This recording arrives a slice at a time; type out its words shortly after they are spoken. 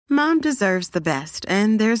Mom deserves the best,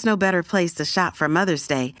 and there's no better place to shop for Mother's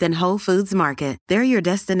Day than Whole Foods Market. They're your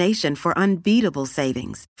destination for unbeatable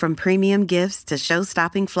savings, from premium gifts to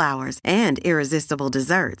show-stopping flowers and irresistible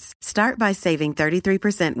desserts. Start by saving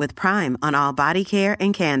 33% with Prime on all body care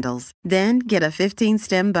and candles. Then get a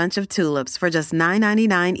 15-stem bunch of tulips for just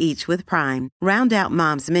 $9.99 each with Prime. Round out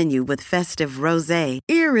Mom's menu with festive rosé,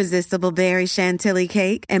 irresistible berry chantilly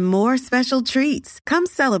cake, and more special treats. Come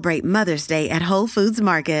celebrate Mother's Day at Whole Foods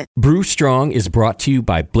Market. Brew Strong is brought to you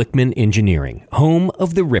by Blickman Engineering, home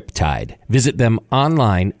of the Riptide. Visit them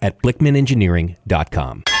online at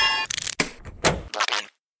blickmanengineering.com.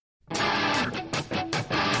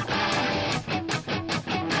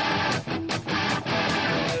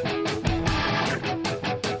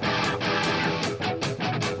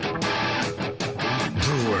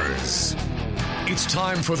 Brewers, it's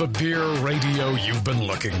time for the beer radio you've been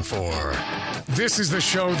looking for. This is the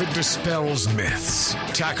show that dispels myths,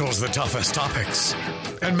 tackles the toughest topics,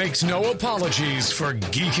 and makes no apologies for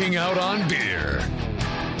geeking out on beer.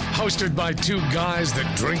 Hosted by two guys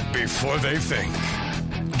that drink before they think,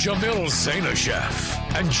 Jamil Zainasheff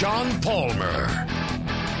and John Palmer.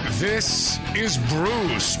 This is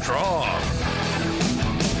Brew Strong.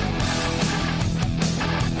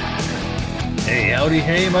 Hey, howdy,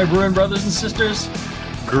 hey, my brewing brothers and sisters.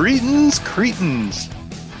 Greetings, Cretans.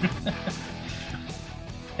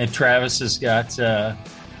 And Travis has got,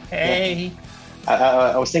 hey.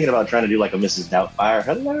 I was thinking about trying to do like a Mrs. Doubtfire.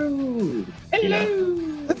 Hello. Hello.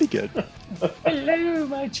 That'd be good. Hello,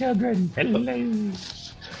 my children. Hello.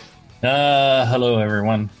 Hello,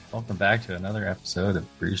 everyone. Welcome back to another episode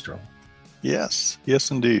of Brew Strong. Yes,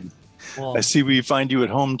 indeed. Well, I see we find you at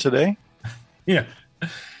home today. Yeah.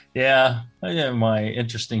 I have my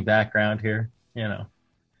interesting background here, Yeah.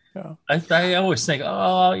 I always think,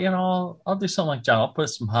 I'll do something like John. I'll put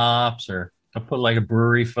some hops, or I'll put like a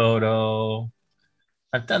brewery photo.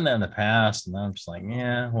 I've done that in the past, and I'm just like,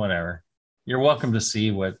 yeah, whatever. You're welcome to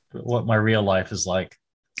see what my real life is like.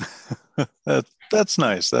 That's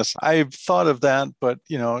nice. I've thought of that, but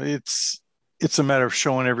it's a matter of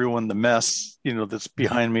showing everyone the mess, that's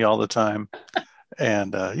behind me all the time,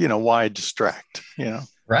 and why distract,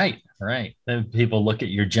 Right. Then people look at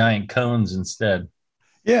your giant cones instead.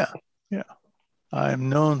 Yeah. I'm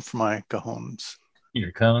known for my cajones.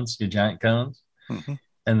 Your giant cones. Mm-hmm.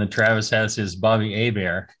 And then Travis has his Bobby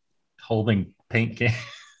Abear holding paint cans.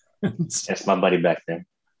 That's my buddy back there.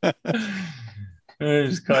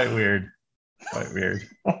 It's quite weird.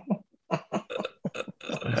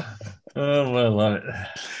 Oh, I love it.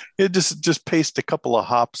 It just paste a couple of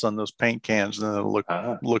hops on those paint cans, and then it'll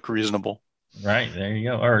look reasonable. Right, there you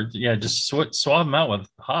go. Or just swab them out with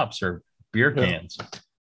hops or beer cans.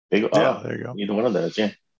 There you go. There you go. Either one of those,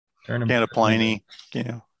 yeah. Turn them can of Pliny,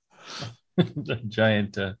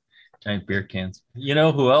 giant beer cans. You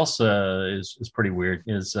know who else is pretty weird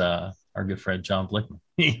is our good friend John Blickman.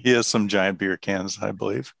 He has some giant beer cans, I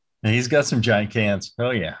believe. And he's got some giant cans. Oh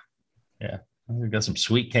yeah. He's got some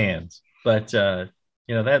sweet cans. But that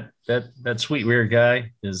sweet weird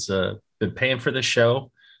guy has been paying for the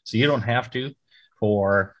show, so you don't have to,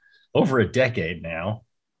 for over a decade now.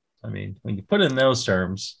 I mean, when you put it in those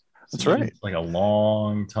terms, that's right. It's like a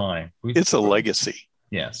long time. It's a legacy.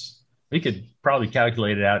 Yes. We could probably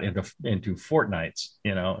calculate it out into fortnights,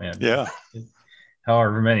 and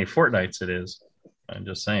however many fortnights it is. I'm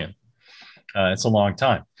just saying. It's a long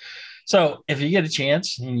time. So if you get a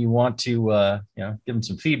chance and you want to, give him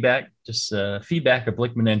some feedback, just feedback at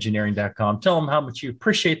blickmanengineering.com. Tell him how much you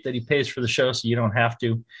appreciate that he pays for the show, so you don't have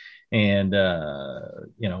to. And,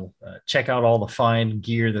 check out all the fine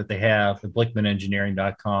gear that they have at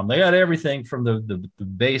blickmanengineering.com. They got everything from the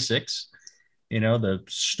basics, the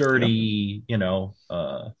sturdy,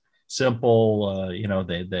 simple,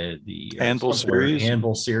 the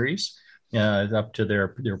Anvil series, up to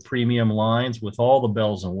their premium lines with all the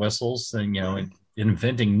bells and whistles, and,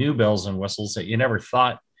 inventing new bells and whistles that you never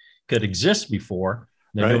thought could exist before.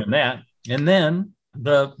 They're doing that. And then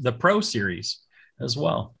the Pro series as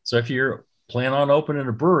well. So if you're planning on opening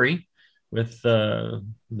a brewery with the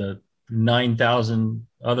 9,000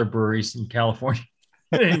 other breweries in California,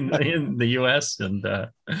 in the U.S. and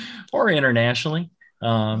or internationally,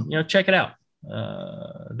 check it out.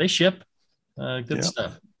 They ship good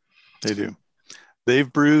stuff. They do.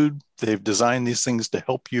 They've designed these things to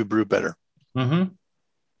help you brew better. Mm-hmm.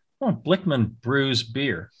 Well, Blickman brews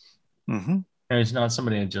beer. Mm-hmm. And he's not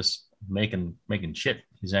somebody that just making shit.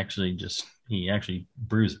 He actually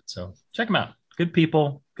brews it. So check them out. Good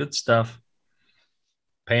people, good stuff.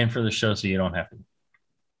 Paying for the show so you don't have to.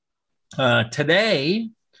 Today,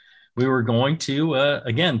 we were going to,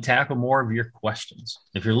 again, tackle more of your questions.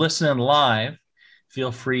 If you're listening live,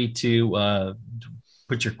 feel free to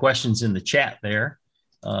put your questions in the chat there.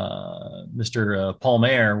 Mr.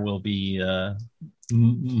 Palmer will be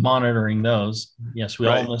monitoring those. Yes, we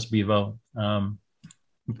all miss Bevo.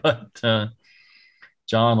 But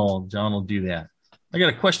John will do that. I got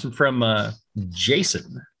a question from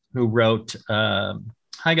Jason, who wrote,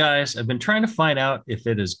 hi guys, I've been trying to find out if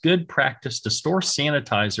it is good practice to store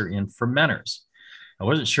sanitizer in fermenters. I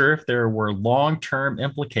wasn't sure if there were long-term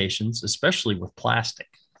implications, especially with plastic.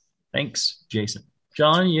 Thanks, Jason.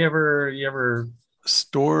 John, you ever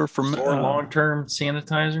store long-term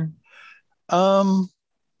sanitizer?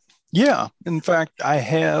 Yeah. In fact, I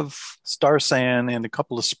have Star San and a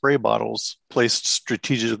couple of spray bottles placed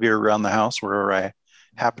strategically around the house where I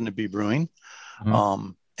happen to be brewing.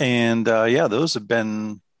 Mm-hmm. Those have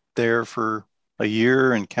been there for a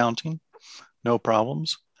year and counting. No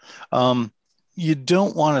problems. You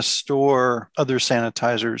don't want to store other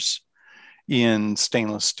sanitizers in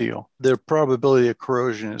stainless steel. The probability of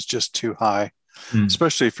corrosion is just too high,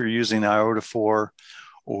 especially if you're using iodophore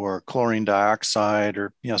or chlorine dioxide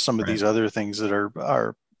or some of these other things that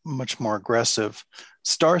are much more aggressive.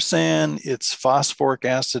 Star San, it's phosphoric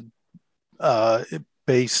acid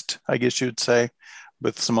based, I guess you'd say,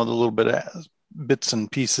 with some other little bit of bits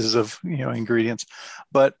and pieces of ingredients.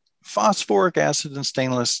 But phosphoric acid and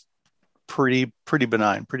stainless, pretty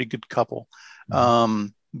benign, pretty good couple.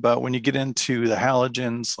 But when you get into the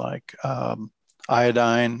halogens like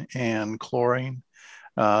iodine and chlorine,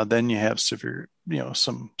 then you have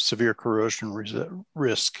some severe corrosion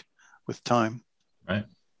risk with time. Right.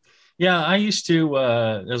 Yeah, I used to,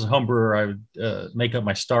 as a home brewer, I would make up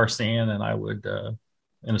my Star San, and I would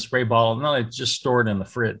in a spray bottle, and then I just store it in the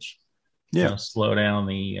fridge. Yeah, slow down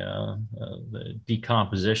the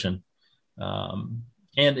decomposition.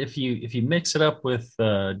 And if you mix it up with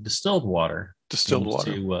distilled water to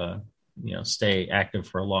stay active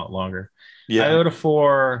for a lot longer. Yeah,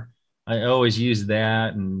 iodophore, I always use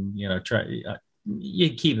that, and you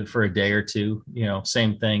keep it for a day or two.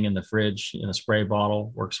 Same thing in the fridge in a spray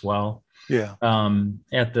bottle works well. Yeah.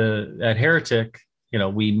 At Heretic,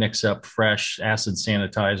 we mix up fresh acid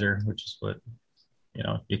sanitizer, which is what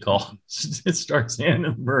you call it starts in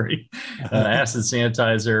the brewery, acid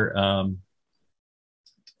sanitizer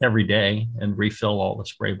every day, and refill all the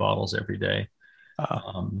spray bottles every day.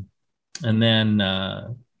 And then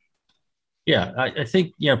I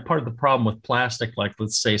think part of the problem with plastic, like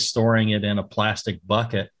let's say storing it in a plastic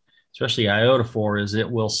bucket, especially iodophore, is it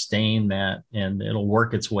will stain that and it'll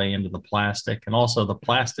work its way into the plastic, and also the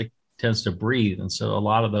plastic tends to breathe, and so a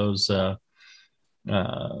lot of those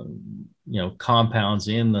compounds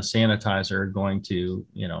in the sanitizer are going to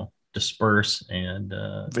disperse and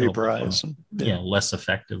vaporize, less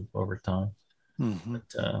effective over time. Mm-hmm.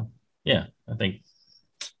 But I think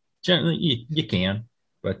generally you can,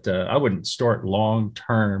 but I wouldn't store it long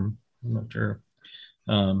term. I'm not sure.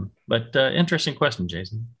 But interesting question,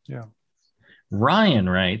 Jason. Yeah. Ryan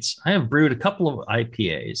writes, I have brewed a couple of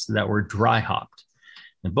IPAs that were dry hopped.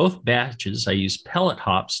 In both batches, I use pellet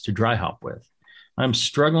hops to dry hop with. I'm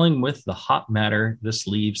struggling with the hop matter this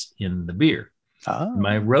leaves in the beer. In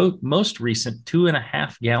my most recent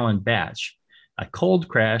 2.5 gallon batch, I cold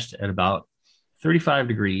crashed at about 35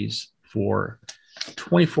 degrees for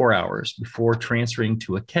 24 hours before transferring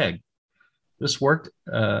to a keg. This worked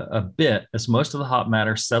a bit as most of the hop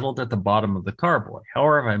matter settled at the bottom of the carboy.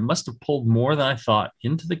 However, I must have pulled more than I thought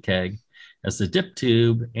into the keg as the dip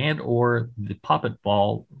tube and or the poppet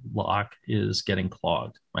ball lock is getting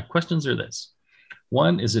clogged. My questions are this.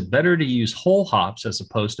 One, is it better to use whole hops as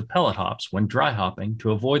opposed to pellet hops when dry hopping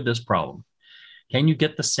to avoid this problem? Can you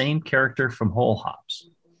get the same character from whole hops?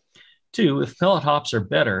 Two, if pellet hops are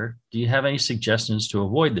better, do you have any suggestions to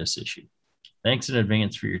avoid this issue? Thanks in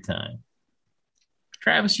advance for your time.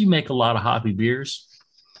 Travis, you make a lot of hoppy beers.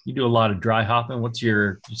 You do a lot of dry hopping. What's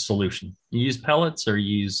your solution? You use pellets or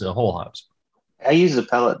you use whole hops? I use the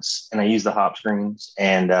pellets and I use the hop screens,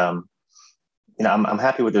 and I'm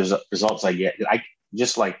happy with the results I get. I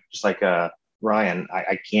just like Ryan,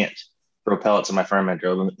 I can't throw pellets in my fermenter;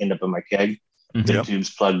 it'll end up in my keg. Mm-hmm. The tube's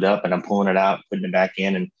plugged up, and I'm pulling it out, putting it back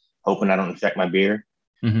in, and hoping I don't infect my beer.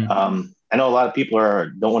 Mm-hmm. I know a lot of people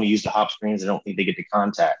don't want to use the hop screens. They don't think they get the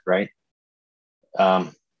contact right.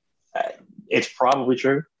 It's probably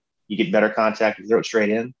true. You get better contact if you throw it straight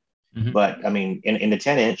in. Mm-hmm. But I mean, in the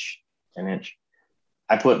 10 inch,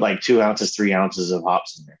 I put like 2 ounces, 3 ounces of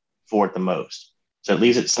hops in there, 4 at the most. So it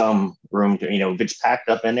leaves it some room to, if it's packed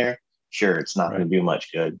up in there, sure, it's not going to do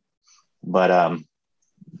much good. But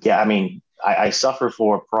I mean, I suffer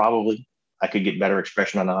for probably I could get better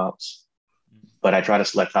expression on the hops, but I try to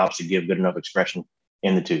select hops to give good enough expression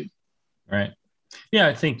in the tube. Right. Yeah,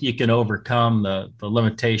 I think you can overcome the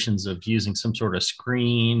limitations of using some sort of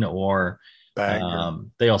screen or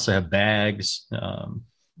they also have bags, that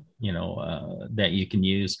you can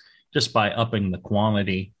use just by upping the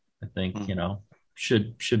quantity. I think,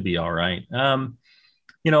 should be all right.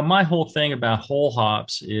 My whole thing about whole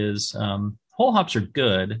hops is whole hops are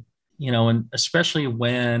good, and especially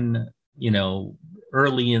when,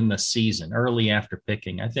 early in the season, early after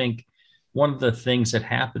picking. I think one of the things that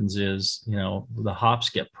happens is, the hops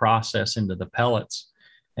get processed into the pellets,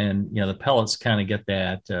 and, the pellets kind of get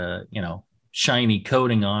that, shiny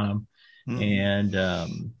coating on them. And,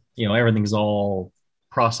 everything's all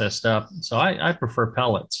processed up. So I prefer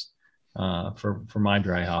pellets for my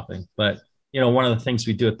dry hopping. But, one of the things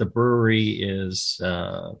we do at the brewery is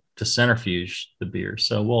to centrifuge the beer.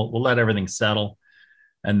 So we'll let everything settle.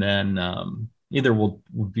 And then either we'll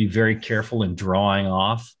be very careful in drawing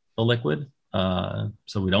off the liquid so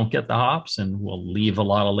we don't get the hops, and we'll leave a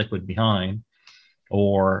lot of liquid behind,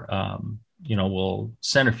 or we'll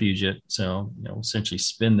centrifuge it, so essentially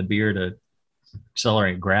spin the beer to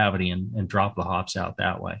accelerate gravity and drop the hops out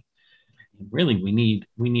that way. Really, we need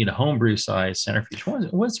a homebrew size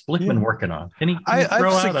centrifuge. What's Blickman working on? Can he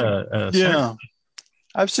throw out a centrifuge?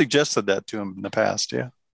 I've suggested that to him in the past. Yeah,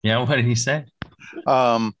 what did he say?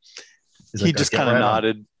 He just kind of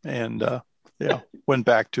nodded and went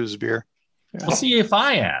back to his beer. Yeah. We'll see if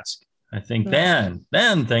I ask. I think then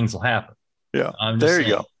things will happen. Yeah, there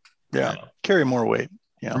you go. Yeah, carry more weight.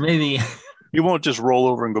 Yeah, or maybe he won't just roll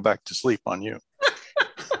over and go back to sleep on you.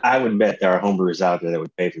 I would bet there are homebrewers out there that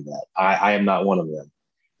would pay for that. I am not one of them,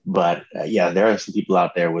 but there are some people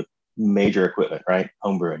out there with major equipment, right?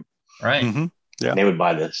 Homebrewing, right? Mm-hmm. Yeah, they would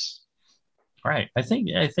buy this. Right. I think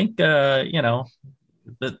the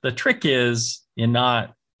trick is in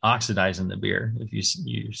not oxidizing the beer if you're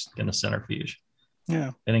going to centrifuge.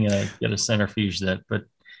 Yeah. Getting get a centrifuge that, but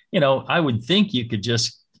I would think you could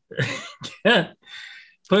just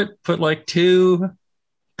put like 2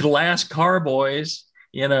 glass carboys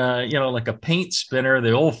in a, like a paint spinner,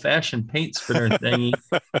 the old fashioned paint spinner thingy,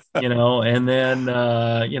 and then,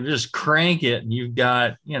 just crank it, and you've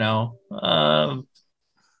got, you've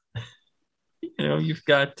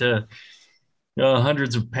got,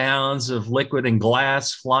 hundreds of pounds of liquid and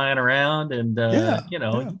glass flying around, and you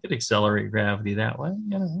could accelerate gravity that way.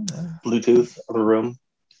 Bluetooth of the room,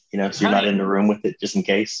 so you're not in the room with it just in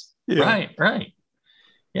case. Yeah. Right.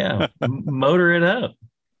 Yeah, motor it up.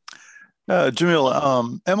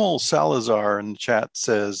 Jamil, Emil Salazar in the chat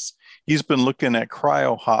says he's been looking at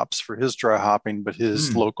cryo hops for his dry hopping, but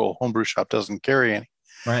his local homebrew shop doesn't carry any.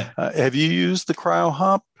 Right. Have you used the cryo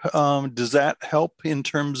hop? Does that help in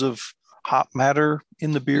terms of hop matter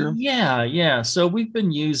in the beer? Yeah. So we've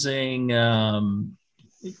been using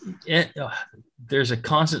there's a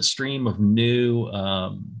constant stream of new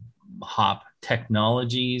hop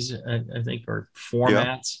technologies, I think, or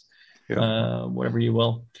formats, whatever you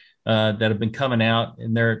will, that have been coming out,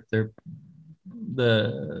 and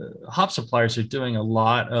the hop suppliers are doing a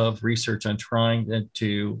lot of research on trying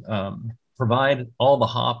to provide all the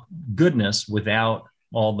hop goodness without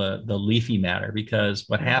all the leafy matter, because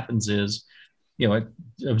what happens is, it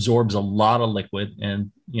absorbs a lot of liquid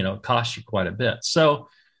and, it costs you quite a bit. So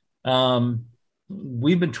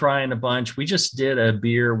we've been trying a bunch. We just did a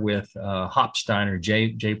beer with Hopsteiner,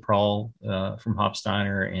 Jay Prawl from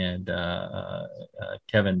Hopsteiner, and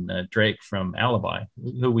Kevin Drake from Alibi,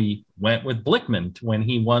 who we went with Blickman when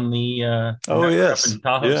he won the in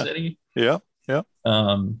Tahoe City. Yeah.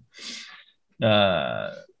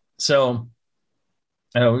 So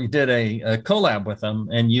we did a collab with them,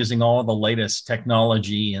 and using all the latest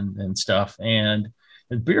technology and stuff, and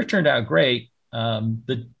the beer turned out great.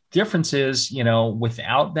 The difference is,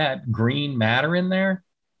 without that green matter in there,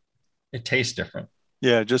 it tastes different.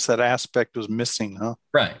 Yeah, just that aspect was missing, huh?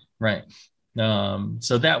 Right.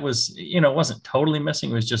 So that was, it wasn't totally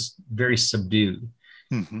missing. It was just very subdued.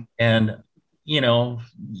 Mm-hmm. And,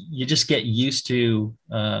 you just get used to,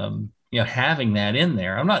 having that in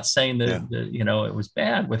there. I'm not saying that, it was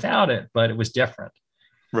bad without it, but it was different.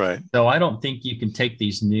 Right. So I don't think you can take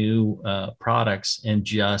these new products and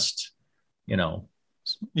just,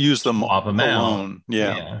 use them alone. Out.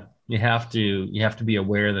 Yeah. You have to be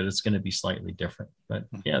aware that it's going to be slightly different, but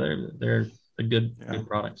they're good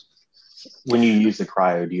products. When you use the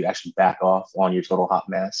cryo, do you actually back off on your total hop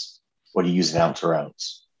mass, or do you use an ounce or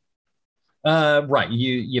ounce? Right.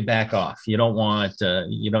 You back off. You don't want,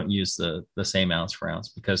 you don't use the same ounce for ounce,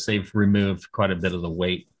 because they've removed quite a bit of the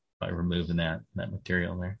weight by removing that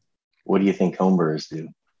material there. What do you think homebrewers do?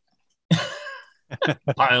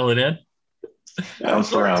 Pile it in. Ounce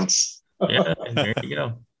for ounce. Yeah, there you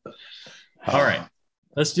go. All right.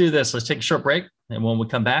 Let's do this. Let's take a short break. And when we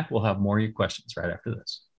come back, we'll have more of your questions right after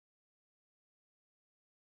this.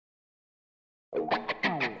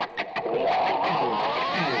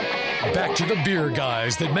 Back to the beer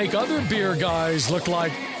guys that make other beer guys look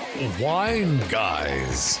like wine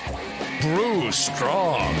guys. Brew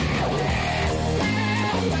strong.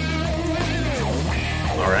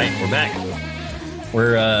 All right, we're back.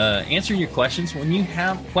 We're answering your questions. When you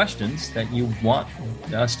have questions that you want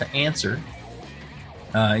us to answer,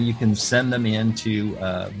 you can send them in to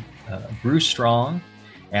brewstrong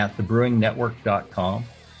at thebrewingnetwork.com.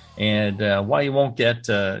 And while you won't get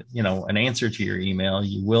an answer to your email,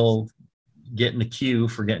 you will get in the queue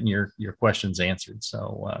for getting your questions answered.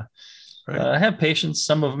 So have patience.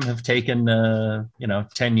 Some of them have taken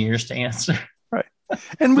 10 years to answer. Right.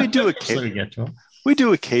 And we do occasionally get to them. We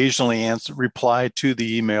do occasionally reply to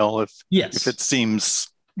the email if it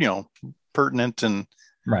seems pertinent and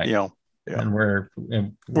right. Yeah. And we're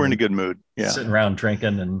in a good mood. Yeah. Sitting around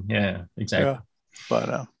drinking and exactly.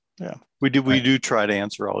 Yeah. But we do try to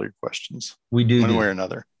answer all your questions. We do one way or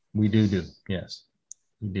another. We do. Yes.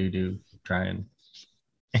 We do try and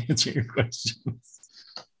answer your questions.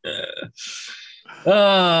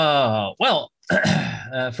 Well,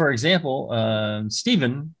 for example,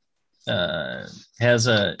 Stephen has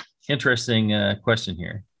a interesting question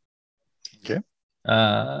here. Okay.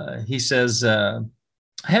 He says, I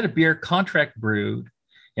had a beer contract brewed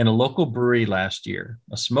in a local brewery last year,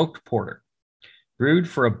 a smoked porter, brewed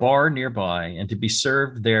for a bar nearby and to be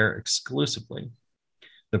served there exclusively.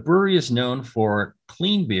 The brewery is known for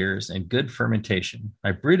clean beers and good fermentation.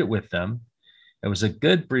 I brewed it with them. It was a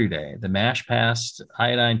good brew day. The mash passed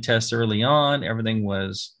iodine tests early on. Everything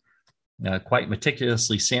was quite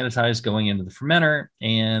meticulously sanitized going into the fermenter,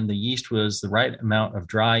 and the yeast was the right amount of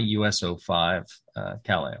dry US-05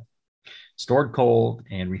 calao, stored cold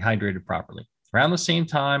and rehydrated properly. Around the same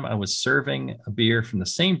time, I was serving a beer from the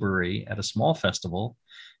same brewery at a small festival,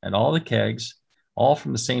 and all the kegs, all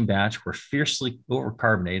from the same batch, were fiercely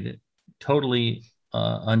overcarbonated, totally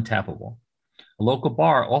untappable. A local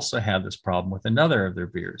bar also had this problem with another of their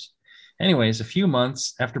beers. Anyways, a few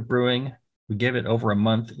months after brewing, we gave it over a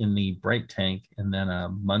month in the bright tank and then a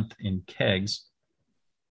month in kegs.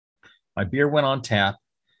 My beer went on tap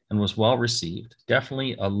and was well received.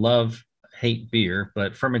 Definitely a love-hate beer,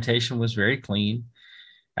 but fermentation was very clean.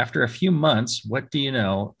 After a few months, what do you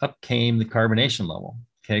know? Up came the carbonation level.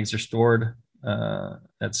 Kegs are stored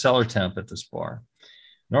at cellar temp at this bar.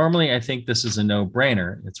 Normally, I think this is a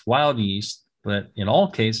no-brainer. It's wild yeast, but in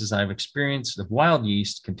all cases I've experienced of wild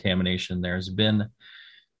yeast contamination, there's been,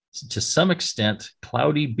 to some extent,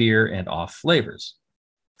 cloudy beer and off flavors.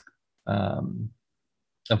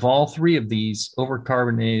 Of all three of these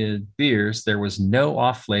overcarbonated beers, there was no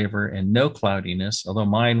off flavor and no cloudiness, although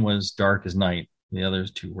mine was dark as night. The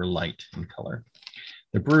others two were light in color.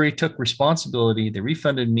 The brewery took responsibility. They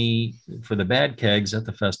refunded me for the bad kegs at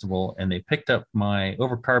the festival, and they picked up my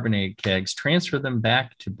overcarbonated kegs, transferred them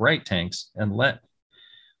back to bright tanks, and let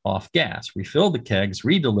off gas, refilled the kegs,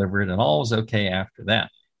 redelivered, and all was okay after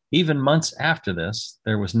that. Even months after this,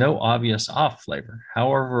 there was no obvious off flavor.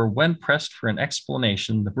 However, when pressed for an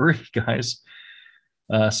explanation, the brewery guys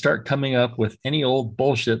start coming up with any old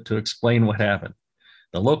bullshit to explain what happened.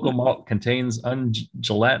 The local malt contains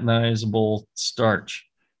ungelatinizable starch,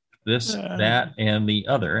 this, that, and the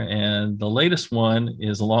other. And the latest one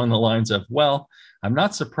is along the lines of, well, I'm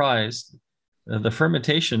not surprised the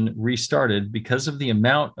fermentation restarted because of the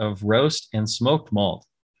amount of roast and smoked malt.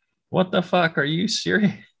 What the fuck? Are you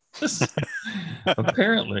serious?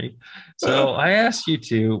 Apparently. So I ask you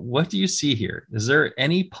two, what do you see here? Is there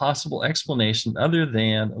any possible explanation other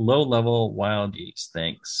than low-level wild yeast?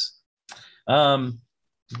 Thanks.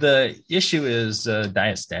 The issue is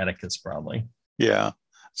diastaticus, probably. Yeah,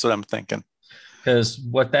 that's what I'm thinking. Because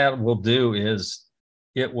what that will do is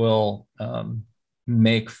it will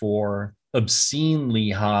make for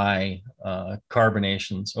obscenely high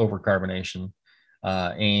overcarbonation,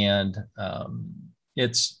 and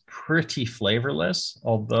it's pretty flavorless,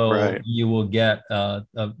 although you will get a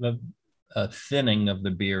thinning of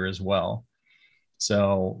the beer as well.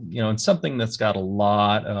 So, it's something that's got a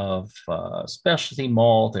lot of specialty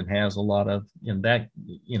malt and has a lot of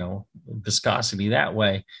viscosity that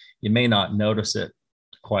way. You may not notice it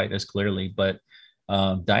quite as clearly, but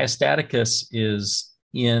diastaticus is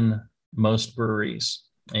in most breweries.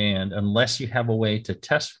 And unless you have a way to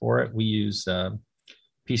test for it, we use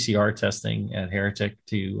PCR testing at Heretic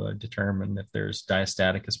to determine if there's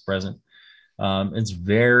diastaticus present. It's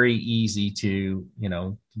very easy to,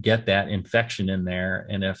 get that infection in there.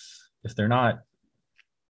 And if they're not,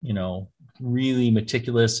 really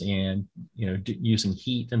meticulous and, using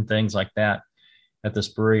heat and things like that at this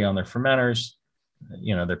brewery on their fermenters,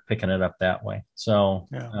 they're picking it up that way. So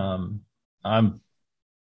I'm,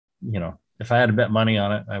 if I had to bet money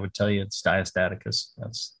on it, I would tell you it's diastaticus.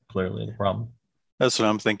 That's clearly the problem. That's what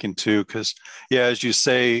I'm thinking too. Because as you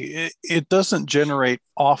say, it doesn't generate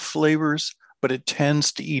off flavors, but it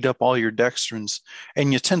tends to eat up all your dextrins,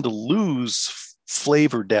 and you tend to lose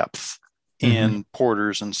flavor depth in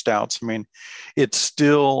porters and stouts. I mean, it's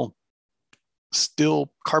still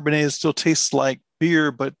carbonated, still tastes like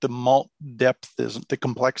beer, but the malt depth isn't, the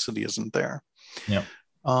complexity isn't there. Yeah.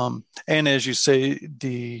 And as you say,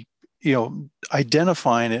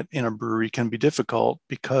 identifying it in a brewery can be difficult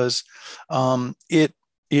because it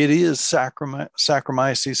is Saccharomyces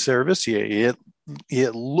cerevisiae.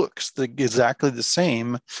 It looks exactly the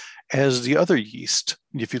same as the other yeast.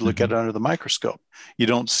 If you look at it under the microscope, you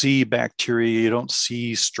don't see bacteria, you don't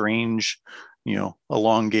see strange,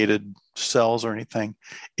 elongated cells or anything.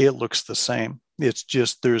 It looks the same. It's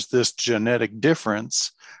just there's this genetic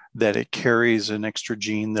difference that it carries an extra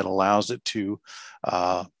gene that allows it to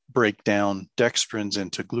break down dextrins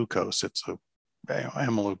into glucose. It's a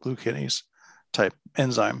amyloglucanase type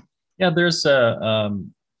enzyme. Yeah, there's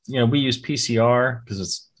we use PCR because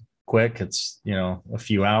it's quick. It's, a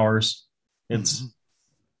few hours. It's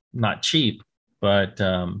not cheap, but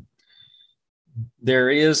there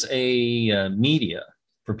is a media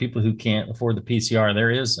for people who can't afford the PCR.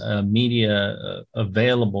 There is a media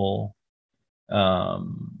available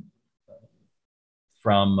from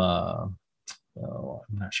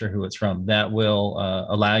I'm not sure who it's from, that will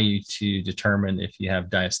allow you to determine if you have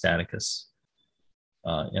diastaticus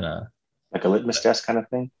in a like a litmus test kind of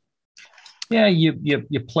thing. Yeah, you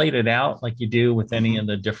plate it out like you do with any of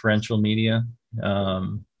the differential media.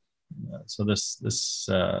 So this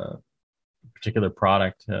particular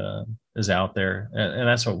product is out there, and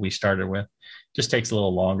that's what we started with. Just takes a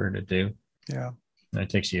little longer to do. Yeah, and it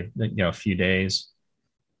takes you a few days.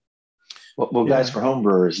 Well, guys, for home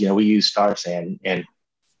brewers, we use Star San, and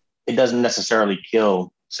it doesn't necessarily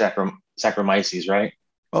kill Saccharomyces, right?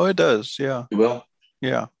 Oh, it does. Yeah, it will.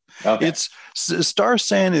 Yeah. Okay. It's Star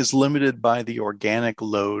San is limited by the organic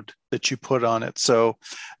load that you put on it. So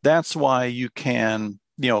that's why you can,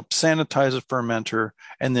 sanitize a fermenter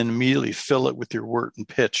and then immediately fill it with your wort and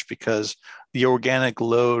pitch, because the organic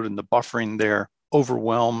load and the buffering there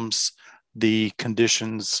overwhelms the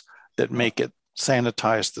conditions that make it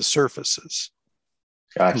sanitize the surfaces.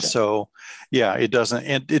 Gotcha. And so, it doesn't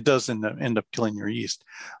end up killing your yeast.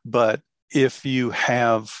 But if you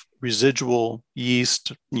have residual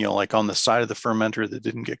yeast, like on the side of the fermenter that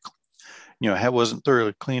didn't get, wasn't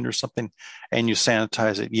thoroughly cleaned or something, and you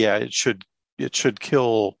sanitize it, it should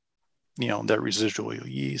kill, that residual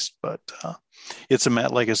yeast. But it's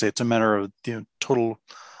like I say, it's a matter of the total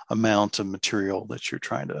amount of material that you're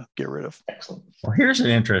trying to get rid of. Excellent. Well, here's an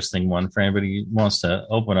interesting one for anybody who wants to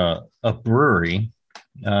open a brewery.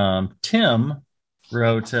 Tim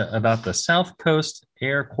wrote about the South Coast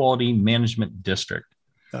Air Quality Management District.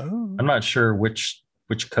 Oh. I'm not sure which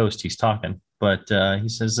coast he's talking, but he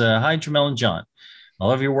says, "Hi, Jamel and John. I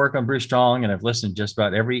love your work on Brew Strong, and I've listened to just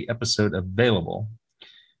about every episode available.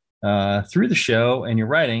 Through the show and your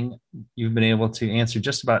writing, you've been able to answer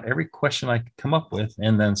just about every question I could come up with,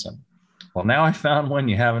 and then some. Well, now I found one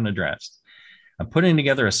you haven't addressed. I'm putting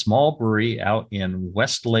together a small brewery out in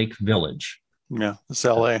Westlake Village. Yeah, it's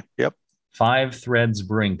LA. Yep. 5 Threads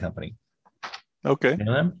Brewing Company. Okay. You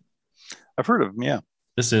know them? I've heard of them, yeah.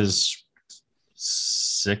 This is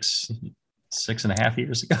 6.5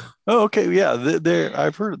 years ago. Oh, okay. Yeah,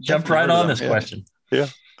 I've heard. Jumped right on this question. Yeah.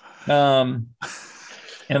 And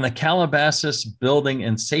the Calabasas Building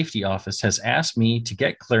and Safety Office has asked me to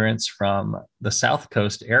get clearance from the South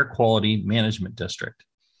Coast Air Quality Management District.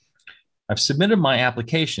 I've submitted my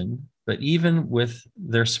application, but even with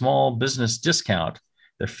their small business discount,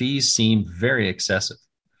 their fees seem very excessive.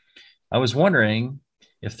 I was wondering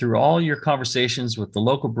if through all your conversations with the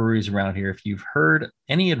local breweries around here, if you've heard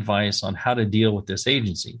any advice on how to deal with this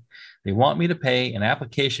agency. They want me to pay an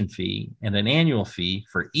application fee and an annual fee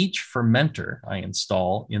for each fermenter I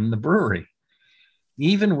install in the brewery.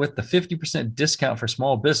 Even with the 50% discount for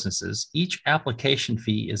small businesses, each application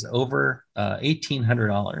fee is over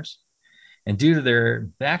 $1,800. And due to their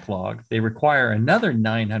backlog, they require another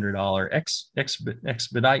 $900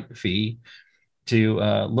 expedite fee to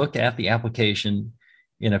look at the application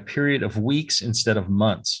in a period of weeks instead of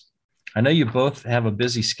months. I know you both have a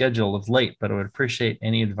busy schedule of late, but I would appreciate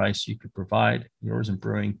any advice you could provide. Yours in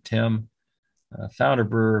Brewing, Tim. founder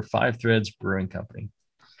brewer, Five Threads Brewing Company.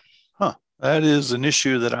 Huh. That is an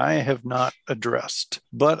issue that I have not addressed,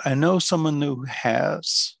 but I know someone who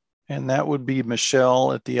has, and that would be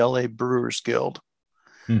Michelle at the LA Brewers Guild.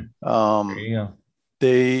 There you go.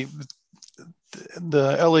 The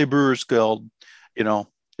LA Brewers Guild,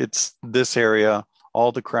 it's this area.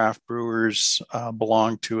 All the craft brewers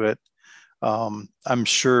belong to it. I'm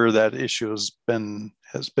sure that issue has been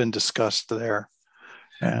discussed there,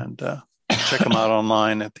 and check them out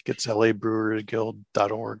online. I think it's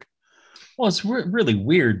labrewersguild.org. Well, it's really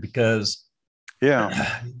weird because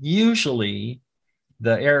usually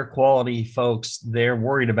the air quality folks, they're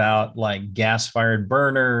worried about like gas-fired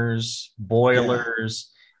burners, boilers,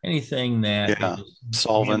 anything that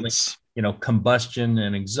solvents, combustion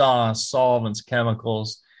and exhaust, solvents,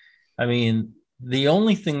 chemicals. I mean, the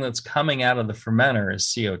only thing that's coming out of the fermenter is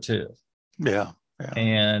CO2. Yeah.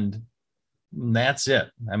 And that's it.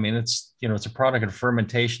 I mean, it's a product of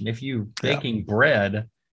fermentation. If you're baking bread,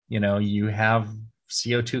 you have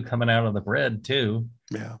CO2 coming out of the bread too.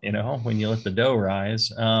 Yeah. When you let the dough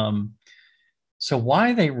rise. So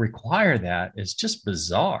why they require that is just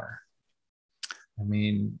bizarre. I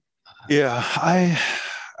mean, I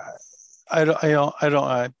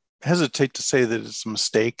hesitate to say that it's a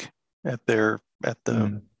mistake at the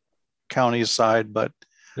county side, but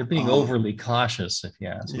they're being overly cautious, if you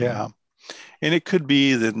ask me. Yeah. And it could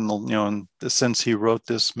be that, in the sense he wrote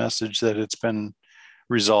this message, that it's been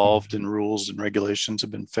resolved and rules and regulations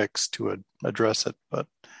have been fixed to address it. But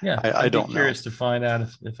I don't know. Curious to find out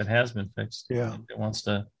if it has been fixed. Yeah. If it wants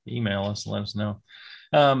to email us and let us know.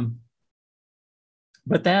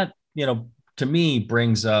 But that, to me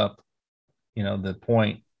brings up, the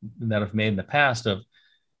point that I've made in the past of,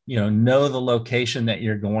 know the location that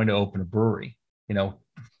you're going to open a brewery.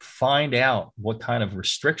 Find out what kind of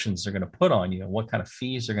restrictions they're going to put on you and what kind of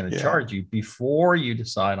fees they're going to charge you before you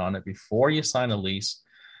decide on it, before you sign a lease.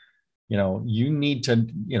 You need to,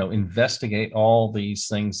 investigate all these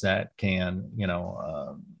things that can,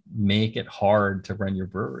 make it hard to run your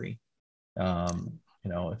brewery.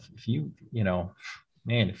 If you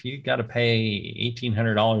got to pay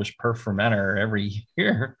 $1,800 per fermenter every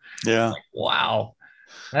year, wow,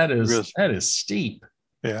 that is steep.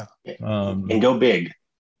 Yeah. And go big.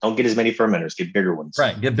 Don't get as many fermenters, get bigger ones.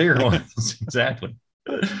 Right. Get bigger ones. Exactly.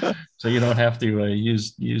 So you don't have to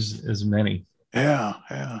use as many. Yeah.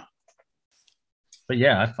 Yeah. But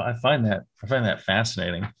I find that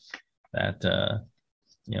fascinating that,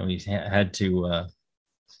 he's had to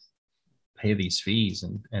pay these fees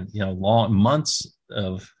and long months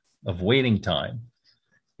of waiting time.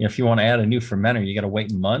 If you want to add a new fermenter, you got to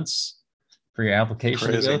wait months for your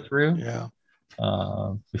application to go through. Yeah.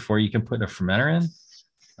 Before you can put a fermenter in.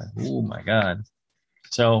 Oh my God.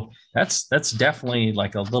 So that's definitely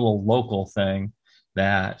like a little local thing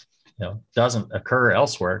that doesn't occur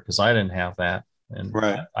elsewhere, because I didn't have that. And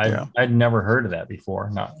I'd never heard of that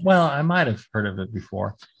before. I might have heard of it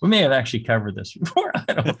before. We may have actually covered this before.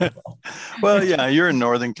 I don't know. Well, yeah, you're in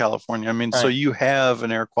Northern California. I mean, so you have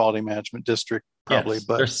an air quality management district probably,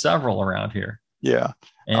 but there's several around here. Yeah.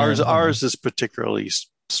 And ours is particularly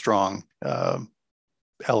strong.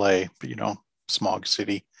 LA, but Smog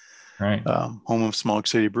City, right? Home of Smog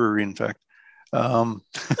City Brewery, in fact.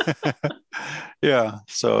 Yeah.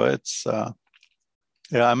 So it's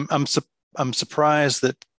I'm surprised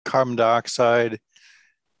that carbon dioxide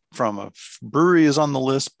from a brewery is on the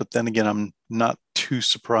list, but then again, I'm not too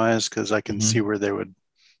surprised because I can see where they would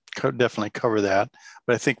definitely cover that.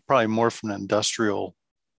 But I think probably more from an industrial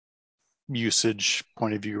usage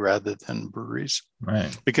point of view rather than breweries,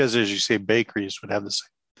 right? Because, as you say, bakeries would have the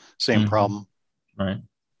same problem, right?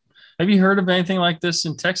 Have you heard of anything like this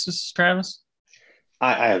in Texas, Travis?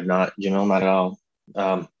 I have not, not at all.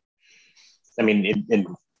 I mean, in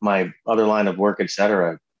my other line of work,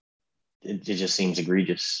 etc., it just seems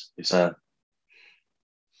egregious. It's and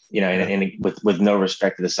with no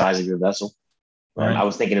respect to the size of your vessel. Right. I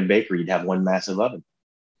was thinking in bakery, you'd have one massive oven,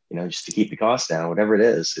 just to keep the cost down, whatever it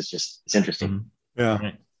is. It's interesting. Mm-hmm. Yeah.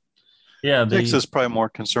 Right. Yeah. Texas is probably more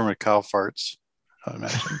concerned with cow farts, I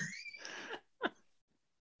imagine.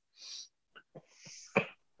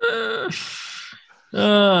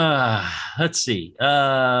 Let's see.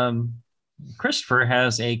 Christopher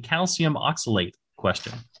has a calcium oxalate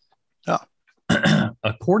question.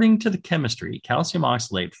 According to the chemistry, calcium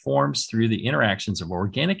oxalate forms through the interactions of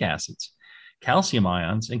organic acids, calcium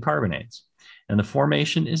ions, and carbonates, and the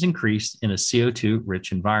formation is increased in a CO2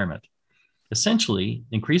 rich environment. Essentially,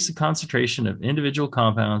 increase the concentration of individual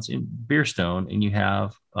compounds in beer stone, and you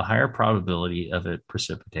have a higher probability of it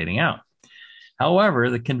precipitating out. However,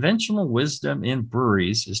 the conventional wisdom in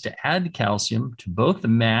breweries is to add calcium to both the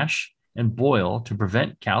mash and boil to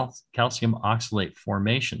prevent calcium oxalate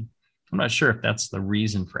formation. I'm not sure if that's the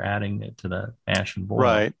reason for adding it to the mash and boil.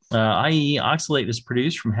 Right. I.e., oxalate is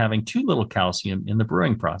produced from having too little calcium in the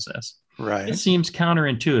brewing process. Right. It seems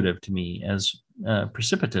counterintuitive to me, as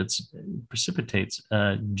precipitates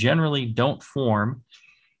generally don't form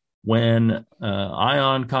when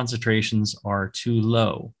ion concentrations are too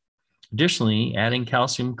low. Additionally, adding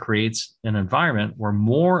calcium creates an environment where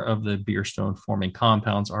more of the beer stone forming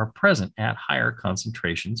compounds are present at higher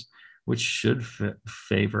concentrations, which should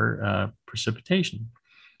favor precipitation.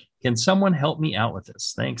 Can someone help me out with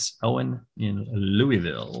this? Thanks, Owen in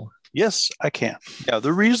Louisville. Yes, I can. Yeah,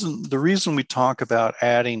 the reason we talk about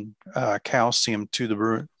adding calcium to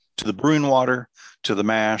the brewing water, to the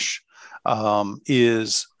mash,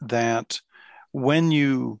 is that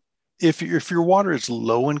if your water is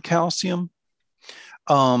low in calcium,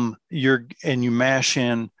 and you mash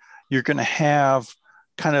in, you're going to have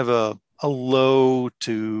kind of a low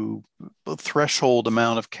to threshold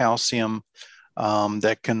amount of calcium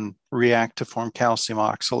that can react to form calcium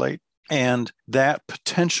oxalate. And that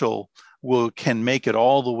potential can make it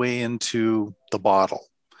all the way into the bottle.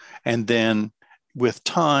 And then with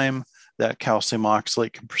time, that calcium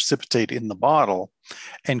oxalate can precipitate in the bottle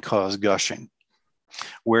and cause gushing.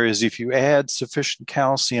 Whereas if you add sufficient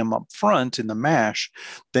calcium up front in the mash,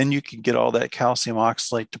 then you can get all that calcium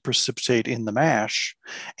oxalate to precipitate in the mash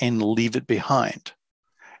and leave it behind.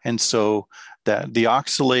 And so that the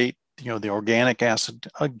oxalate, the organic acid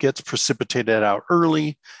gets precipitated out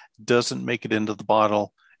early, doesn't make it into the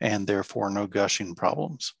bottle, and therefore no gushing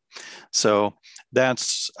problems. So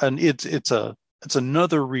it's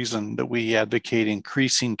another reason that we advocate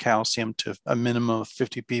increasing calcium to a minimum of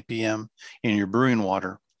 50 ppm in your brewing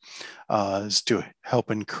water, is to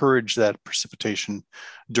help encourage that precipitation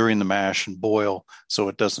during the mash and boil so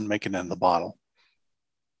it doesn't make it in the bottle.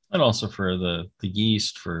 And also for the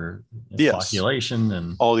yeast, for flocculation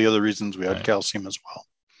and all the other reasons we add calcium as well.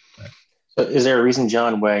 Right. So is there a reason,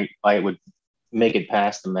 John, why it would make it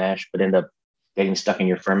past the mash but end up getting stuck in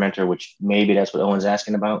your fermenter, which maybe that's what Owen's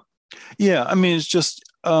asking about? Yeah, I mean, it's just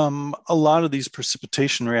a lot of these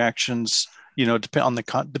precipitation reactions, depending on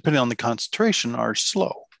the concentration, are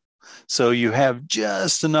slow. So you have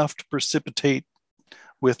just enough to precipitate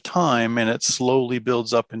with time, and it slowly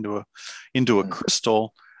builds up into a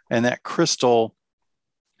crystal. And that crystal,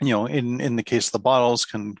 in the case of the bottles,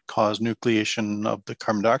 can cause nucleation of the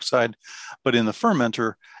carbon dioxide. But in the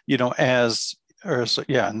fermenter, in the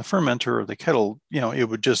fermenter or the kettle, it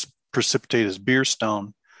would just precipitate as beer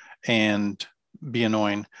stone and be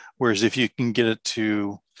annoying. Whereas if you can get it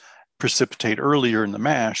to precipitate earlier in the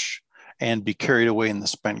mash and be carried away in the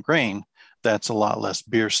spent grain, that's a lot less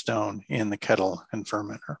beer stone in the kettle and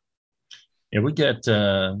fermenter. Yeah, we get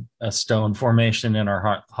a stone formation in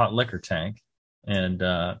our hot liquor tank. And,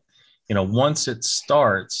 once it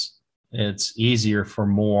starts, it's easier for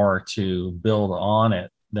more to build on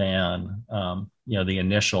it than, the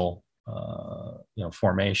initial,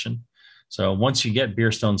 formation. So once you get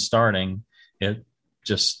beer stone starting, it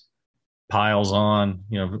just piles on,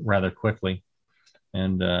 rather quickly.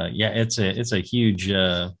 And it's a huge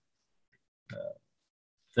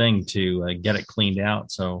thing to get it cleaned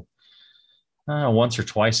out. So once or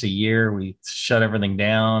twice a year, we shut everything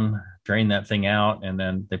down, drain that thing out, and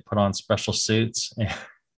then they put on special suits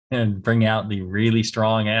and bring out the really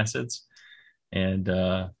strong acids and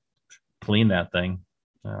clean that thing.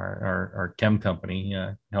 Our chem company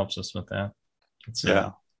helps us with that. It's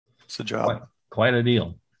a job. Quite a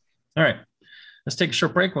deal. All right, let's take a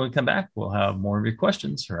short break. When we come back, we'll have more of your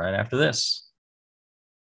questions right after this.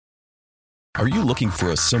 Are you looking for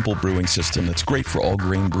a simple brewing system that's great for all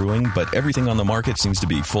grain brewing, but everything on the market seems to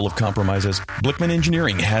be full of compromises? Blickman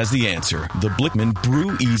Engineering has the answer. The Blickman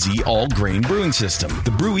Brew Easy All Grain Brewing System.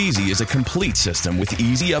 The Brew Easy is a complete system with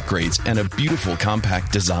easy upgrades and a beautiful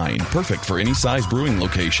compact design, perfect for any size brewing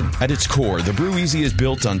location. At its core, the Brew Easy is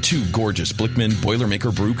built on two gorgeous Blickman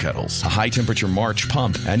Boilermaker brew kettles, a high-temperature March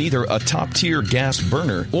pump, and either a top-tier gas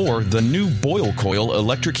burner or the new Boil Coil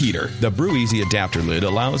electric heater. The Brew Easy adapter lid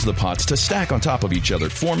allows the pots to stack on top of each other,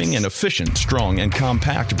 forming an efficient, strong, and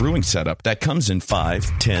compact brewing setup that comes in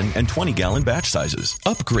 5, 10, and 20-gallon batch sizes.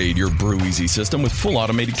 Upgrade your Brew Easy system with full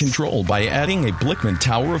automated control by adding a Blickman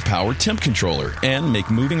Tower of Power temp controller, and make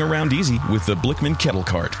moving around easy with the Blickman Kettle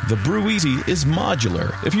Cart. The Brew Easy is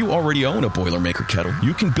modular. If you already own a Boilermaker kettle,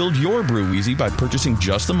 you can build your Brew Easy by purchasing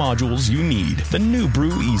just the modules you need. The new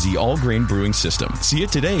Brew Easy all-grain brewing system. See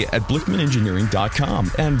it today at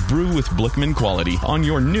BlickmanEngineering.com and brew with Blickman quality on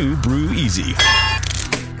your new Brew Easy.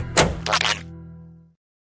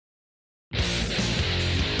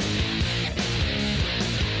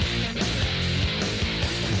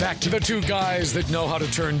 to the two guys that know how to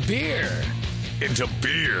turn beer into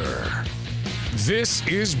beer. This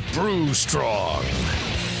is Brew Strong.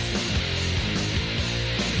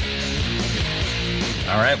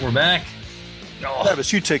 All right, we're back. Oh.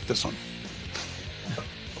 Travis, you take this one.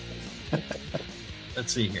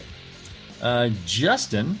 Let's see here.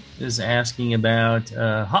 Justin is asking about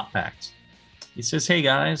hop packs. He says, "Hey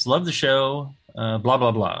guys, love the show. Blah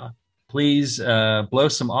blah blah. Please blow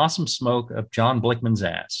some awesome smoke up John Blickman's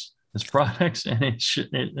ass. His products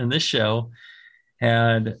in this show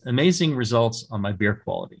had amazing results on my beer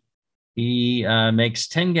quality. He makes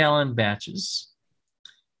 10-gallon batches,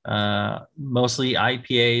 mostly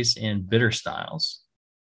IPAs and bitter styles.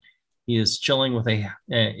 He is chilling with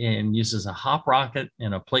and uses a hop rocket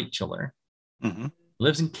and a plate chiller. Mm-hmm.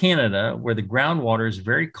 Lives in Canada where the groundwater is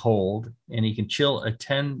very cold and he can chill a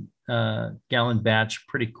 10-gallon batch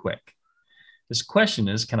pretty quick. His question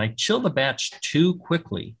is, can I chill the batch too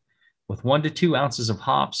quickly with 1 to 2 ounces of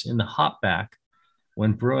hops in the hop back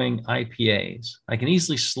when brewing IPAs? I can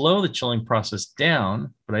easily slow the chilling process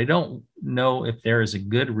down, but I don't know if there is a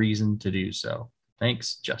good reason to do so.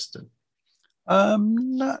 Thanks, Justin."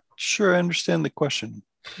 I'm not sure I understand the question.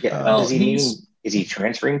 Yeah, does he mean, is he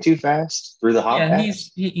transferring too fast through the hop back?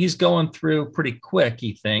 He's going through pretty quick,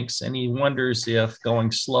 he thinks, and he wonders if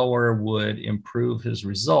going slower would improve his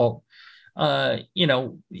result. In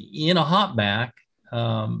a hop back,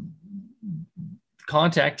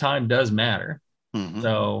 contact time does matter. Mm-hmm.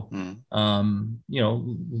 So,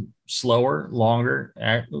 slower, longer,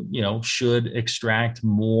 should extract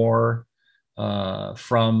more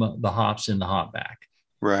from the hops in the hop back.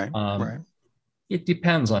 Right. Right. It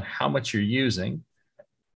depends on how much you're using,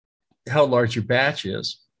 how large your batch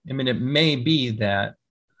is. I mean, it may be that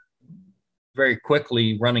very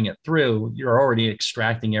quickly running it through, you're already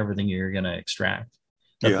extracting everything you're going to extract.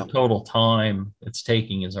 But the total time it's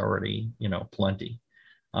taking is already, plenty.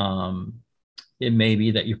 It may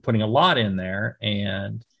be that you're putting a lot in there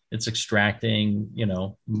and it's extracting,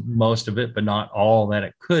 most of it, but not all that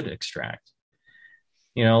it could extract.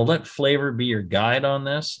 Let flavor be your guide on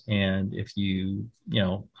this. And if you,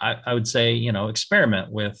 I would say,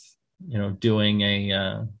 experiment with, doing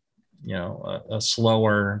a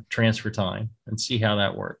slower transfer time and see how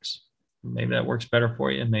that works. Maybe that works better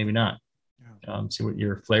for you, maybe not. See what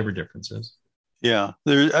your flavor difference is. Yeah,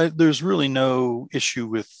 there's really no issue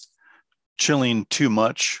with chilling too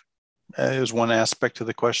much. Is one aspect of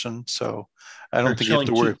the question. So I don't think you have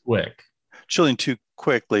to worry. Chilling too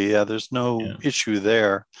quickly. Yeah, there's no issue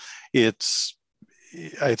there. I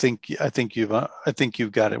think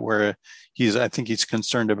you've got it where he's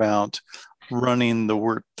concerned about running the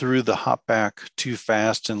wort through the hop back too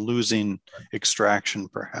fast and losing extraction,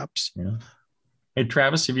 perhaps. Yeah. Hey,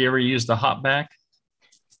 Travis, have you ever used the hop back?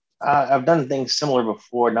 I've done things similar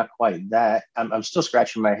before, not quite that. I'm still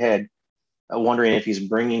scratching my head, wondering if he's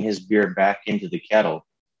bringing his beer back into the kettle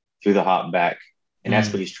through the hop back, and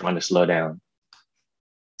that's what he's trying to slow down.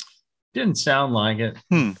 Didn't sound like it,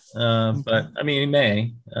 but I mean, he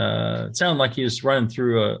may. It sounded like he was running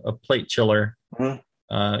through a plate chiller.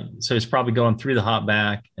 Mm-hmm. So he's probably going through the hop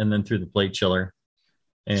back and then through the plate chiller.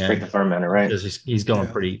 And straight to fermenter, right? Because he's going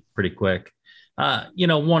pretty quick.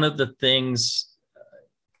 One of the things,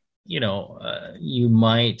 you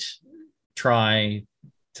might try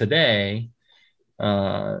today,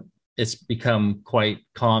 it's become quite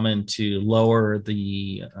common to lower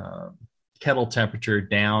the kettle temperature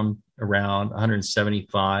down around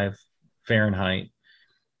 175 Fahrenheit,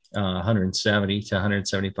 170 to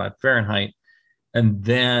 175 Fahrenheit, and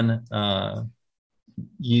then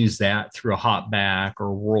use that through a hop back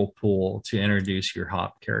or whirlpool to introduce your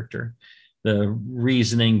hop character. The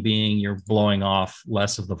reasoning being you're blowing off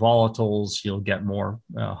less of the volatiles, you'll get more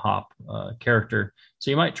hop character. So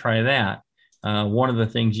you might try that. One of the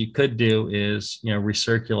things you could do is,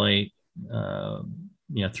 recirculate,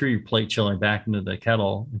 through your plate chiller back into the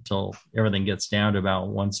kettle until everything gets down to about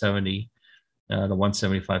 170 to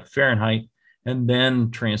 175 Fahrenheit, and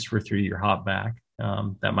then transfer through your hop back.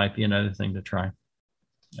 That might be another thing to try.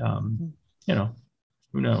 Who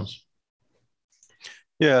knows?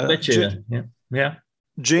 Yeah. Yeah.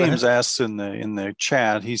 James asks in the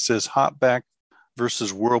chat, he says hop back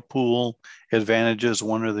versus whirlpool advantages,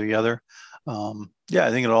 one or the other.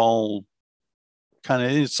 I think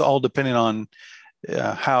it's all depending on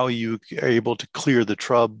how you are able to clear the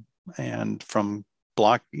trub and from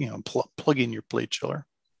plugging your plate chiller.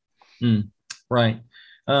 Right.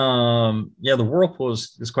 The whirlpool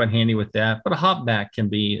is quite handy with that, but a hop back can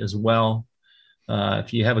be as well.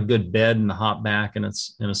 If you have a good bed in the hop back and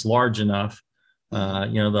it's large enough,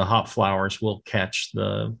 the hop flowers will catch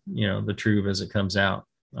the truve as it comes out.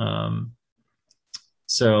 Um,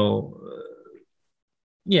 so,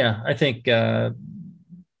 yeah, I think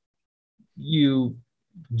you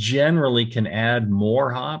generally can add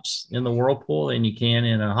more hops in the whirlpool than you can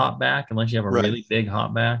in a hop back, unless you have a really big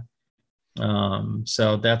hop back.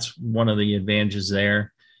 So that's one of the advantages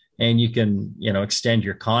there. And you can, extend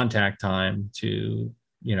your contact time to,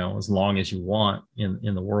 as long as you want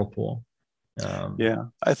in the whirlpool. Yeah,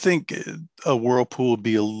 I think a whirlpool would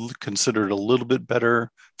be considered a little bit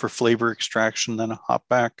better for flavor extraction than a hop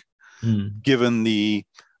back, given the,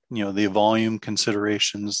 the volume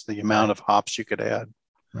considerations, the amount of hops you could add.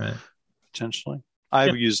 Right. Potentially.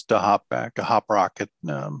 I've used a hop rocket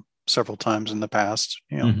several times in the past,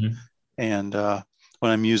 and when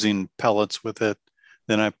I'm using pellets with it,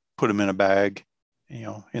 then I put them in a bag,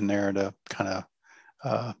 in there to kind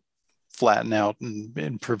of flatten out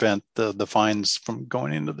and prevent the fines from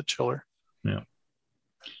going into the chiller. Yeah.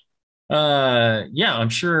 I'm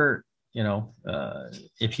sure,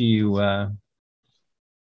 if you,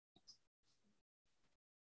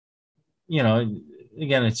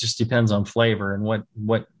 again, it just depends on flavor and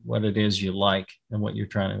what it is you like and what you're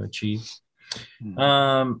trying to achieve.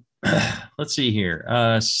 Let's see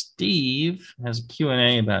here. Steve has a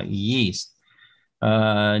Q&A about yeast.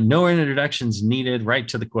 No introductions needed, right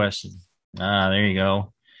to the question. There you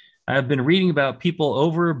go. I've been reading about people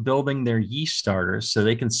overbuilding their yeast starters so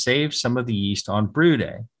they can save some of the yeast on brew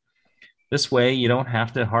day. This way, you don't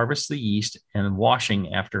have to harvest the yeast and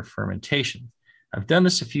washing after fermentation. I've done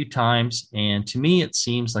this a few times, and to me, it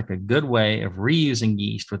seems like a good way of reusing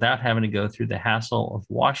yeast without having to go through the hassle of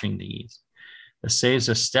washing the yeast. This saves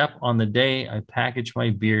a step on the day I package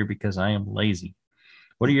my beer because I am lazy.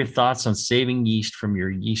 What are your thoughts on saving yeast from your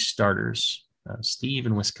yeast starters? Steve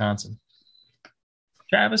in Wisconsin.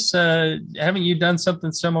 Travis, haven't you done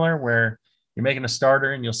something similar where you're making a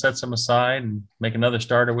starter and you'll set some aside and make another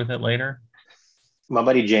starter with it later? My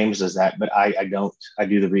buddy James does that, but I don't. I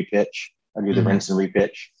do the repitch. I do the rinse and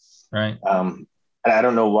repitch. Right. And I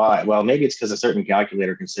don't know why. Well, maybe it's because a certain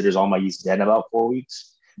calculator considers all my yeast dead in about 4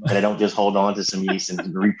 weeks, and I don't just hold on to some yeast and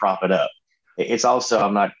reprop it up. It's also,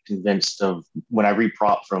 I'm not convinced of when I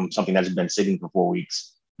reprop from something that's been sitting for 4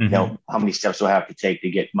 weeks, how many steps do I have to take to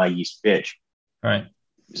get my yeast pitch? Right.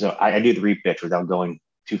 So I do the repitch without going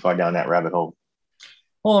too far down that rabbit hole.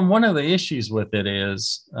 Well, and one of the issues with it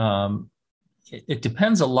is it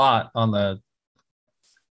depends a lot on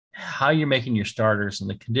how you're making your starters and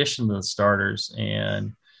the condition of the starters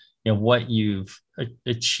and what you've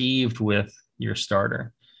achieved with your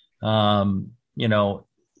starter.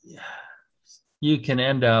 You can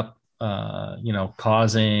end up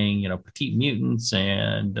causing petite mutants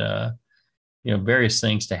and various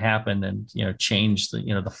things to happen and change the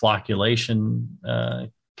the flocculation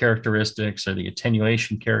characteristics or the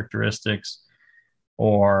attenuation characteristics,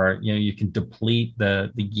 or you can deplete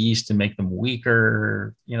the yeast and make them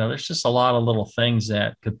weaker. There's just a lot of little things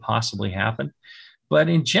that could possibly happen, but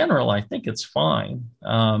in general I think it's fine.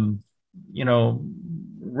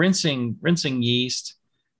 Rinsing yeast,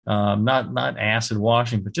 not acid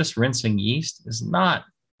washing, but just rinsing yeast is not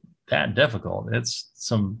that difficult. It's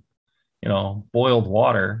some boiled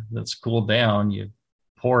water that's cooled down. You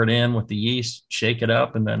pour it in with the yeast, shake it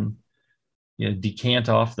up, and then decant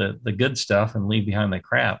off the good stuff and leave behind the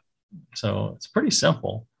crap. So it's pretty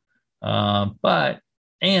simple. The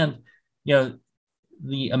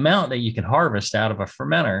amount that you can harvest out of a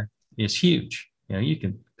fermenter is huge. You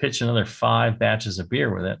can pitch another 5 batches of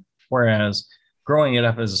beer with it. Whereas growing it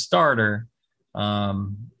up as a starter,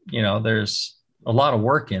 there's a lot of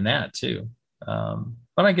work in that too.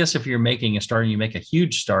 But I guess if you're making a starter, you make a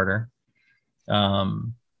huge starter,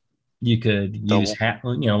 you could use half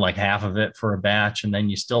of it for a batch, and then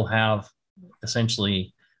you still have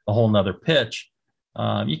essentially a whole nother pitch.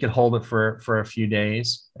 You could hold it for a few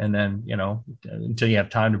days, and then until you have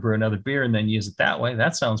time to brew another beer, and then use it that way.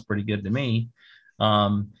 That sounds pretty good to me.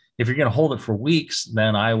 If you're going to hold it for weeks,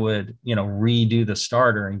 then I would redo the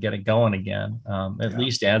starter and get it going again. At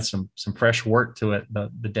least add some fresh work to it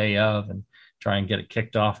the day of, and try and get it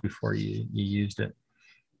kicked off before you used it.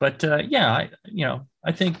 But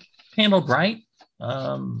I think handled right,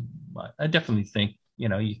 I definitely think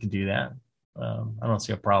you can do that. I don't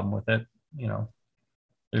see a problem with it.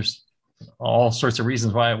 There's all sorts of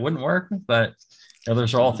reasons why it wouldn't work, but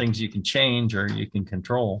those are all things you can change or you can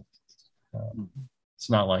control. It's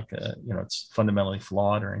not like it's fundamentally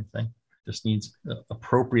flawed or anything. It just needs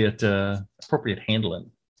appropriate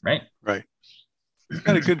handling, right? Right.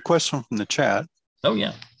 Got a good question from the chat. Oh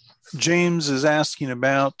yeah. James is asking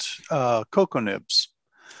about cocoa nibs,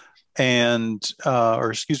 and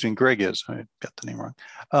Greg is. I got the name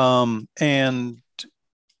wrong. And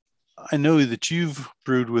I know that you've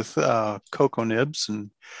brewed with cocoa nibs,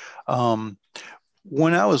 and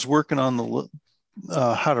when I was working on the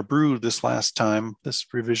how to brew this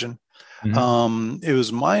revision, it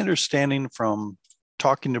was my understanding from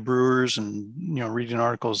talking to brewers and reading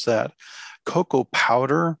articles that cocoa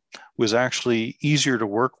powder was actually easier to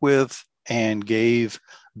work with and gave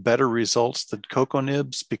better results than cocoa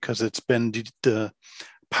nibs because the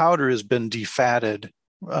powder has been defatted,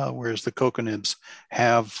 whereas the cocoa nibs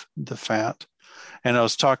have the fat. And I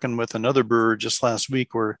was talking with another brewer just last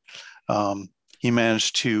week where he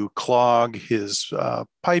managed to clog his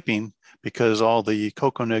piping because all the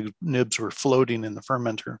cocoa nibs were floating in the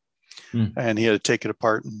fermenter, and he had to take it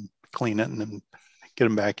apart and clean it and then get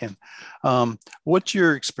them back in. What's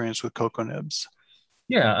your experience with cocoa nibs?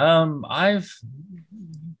 Yeah,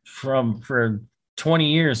 for 20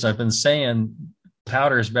 years, I've been saying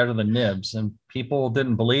powder is better than nibs, and people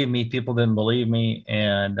didn't believe me.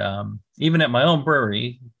 And even at my own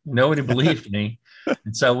brewery, nobody believed me.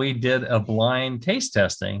 And so we did a blind taste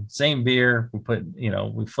testing. Same beer,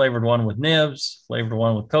 we flavored one with nibs, flavored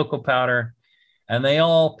one with cocoa powder, and they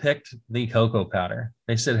all picked the cocoa powder.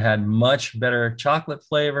 They said it had much better chocolate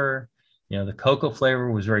flavor. The cocoa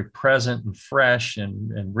flavor was very present and fresh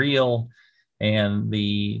and real. And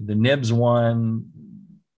the nibs one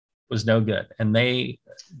was no good. And they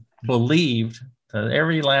believed,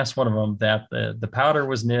 every last one of them, that the powder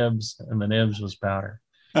was nibs and the nibs was powder.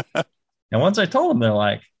 And once I told them, they're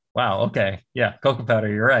like, wow, okay, yeah, cocoa powder,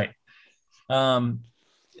 you're right.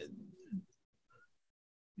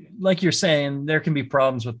 Like you're saying, there can be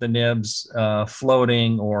problems with the nibs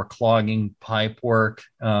floating or clogging pipe work.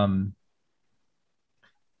 In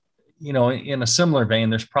a similar vein,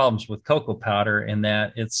 there's problems with cocoa powder in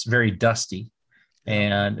that it's very dusty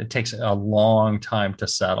and it takes a long time to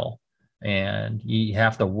settle and you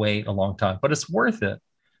have to wait a long time, but it's worth it.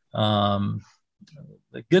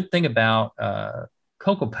 The good thing about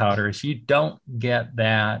cocoa powder is you don't get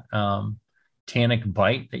that tannic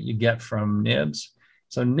bite that you get from nibs.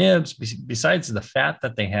 So nibs, besides the fat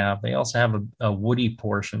that they have, they also have a woody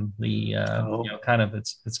portion.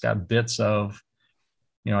 It's got bits of,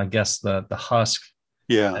 I guess the husk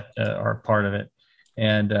that are part of it.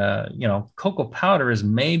 And, cocoa powder is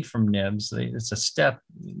made from nibs. It's a step,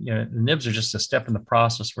 the nibs are just a step in the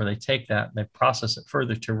process where they take that and they process it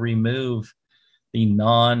further to remove the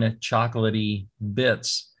non-chocolatey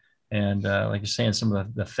bits. And like you're saying, some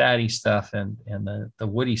of the fatty stuff and the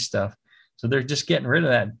woody stuff. So they're just getting rid of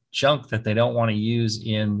that junk that they don't want to use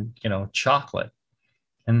in, chocolate.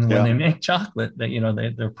 And when they make chocolate,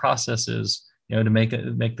 their process is, to make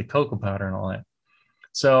the cocoa powder and all that.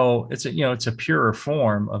 So it's a purer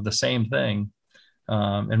form of the same thing,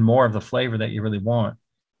 and more of the flavor that you really want.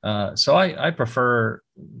 So I prefer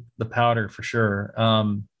the powder for sure.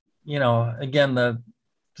 Again, the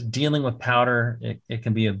dealing with powder, it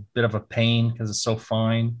can be a bit of a pain because it's so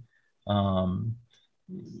fine.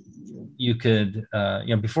 You could,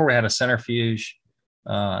 before we had a centrifuge,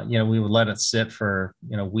 we would let it sit for,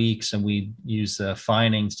 weeks, and we'd use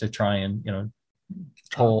finings to try and,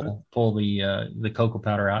 pull the cocoa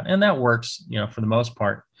powder out. And that works, for the most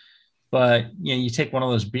part. But, you take one of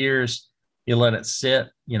those beers, you let it sit,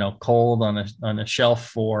 cold on a shelf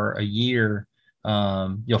for a year,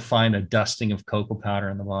 you'll find a dusting of cocoa powder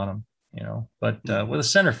in the bottom, but with a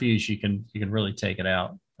centrifuge, you can really take it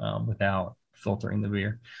out without filtering the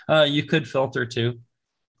beer. You could filter too.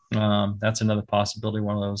 That's another possibility.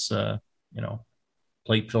 One of those,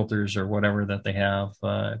 plate filters or whatever that they have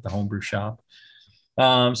at the homebrew shop.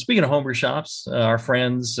 Speaking of homebrew shops, our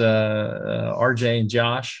friends RJ and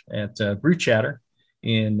Josh at Brew Chatter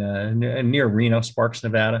in near Reno, Sparks,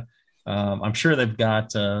 Nevada. I'm sure they've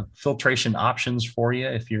got filtration options for you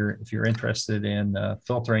if you're interested in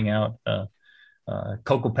filtering out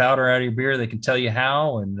cocoa powder out of your beer. They can tell you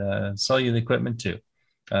how and sell you the equipment too.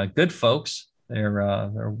 Good folks.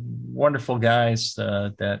 They're wonderful guys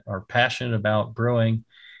that are passionate about brewing,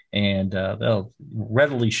 and they'll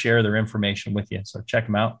readily share their information with you. So check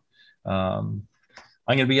them out. I'm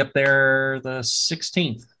going to be up there the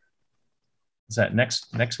 16th. Is that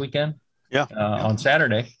next weekend? Yeah. On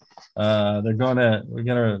Saturday. We're gonna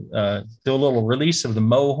do a little release of the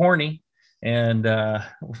Mo Horny, and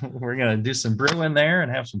we're gonna do some brewing there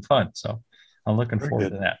and have some fun. So I'm looking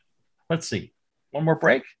forward to that. Let's see, one more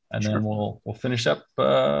break, and then we'll finish up with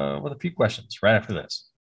a few questions right after this.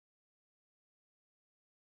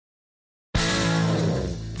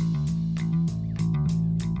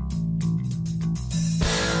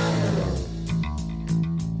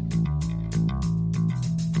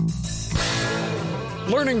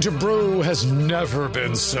 Learning to brew has never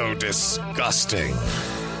been so disgusting.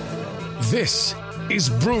 This is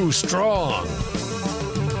Brew Strong.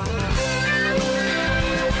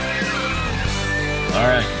 All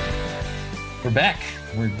right, we're back.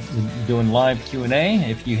 We're doing live Q&A.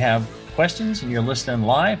 If you have questions and you're listening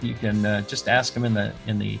live, you can just ask them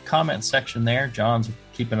in the comment section there. John's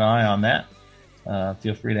keeping an eye on that.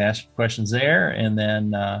 Feel free to ask your questions there. And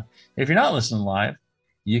then if you're not listening live,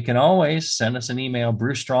 you can always send us an email,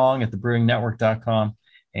 brewstrong@thebrewingnetwork.com,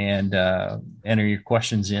 and enter your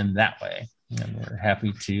questions in that way. And we're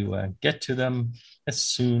happy to get to them as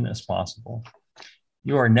soon as possible.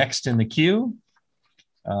 You are next in the queue.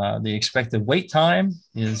 The expected wait time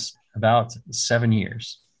is about 7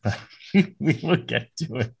 years. We will get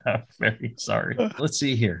to it. I'm very sorry. Let's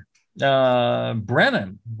see here.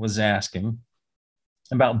 Brennan was asking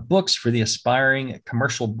about books for the aspiring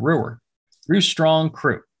commercial brewer. Brew Strong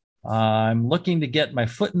Crew. I'm looking to get my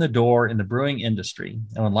foot in the door in the brewing industry.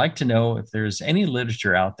 I would like to know if there's any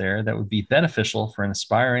literature out there that would be beneficial for an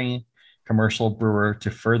aspiring commercial brewer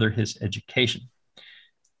to further his education.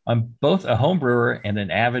 I'm both a home brewer and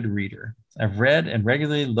an avid reader. I've read and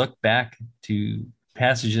regularly look back to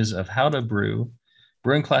passages of How to Brew,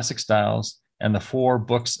 Brewing Classic Styles, and the 4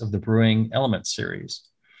 books of the Brewing Elements series.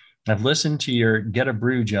 I've listened to your Get a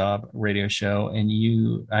Brew Job radio show, and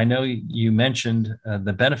I know you mentioned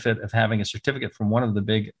the benefit of having a certificate from one of the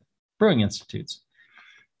big brewing institutes.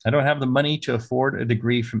 I don't have the money to afford a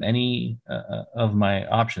degree from any of my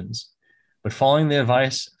options, but following the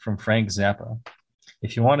advice from Frank Zappa,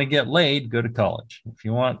 if you want to get laid, go to college. If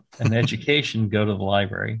you want an education, go to the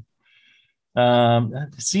library.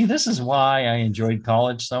 See, this is why I enjoyed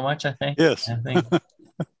college so much, I think. Yes. I think,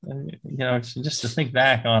 just to think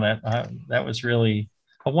back on it, that was really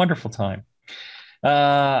a wonderful time.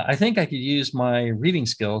 I think I could use my reading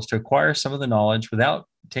skills to acquire some of the knowledge without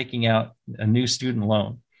taking out a new student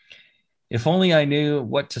loan. If only I knew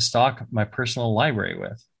what to stock my personal library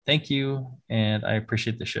with. Thank you, and I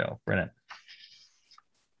appreciate the show, Brennan.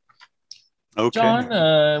 Okay. John,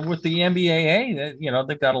 with the MBAA,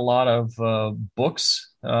 they've got a lot of books.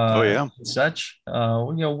 And such.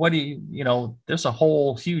 What do you, there's a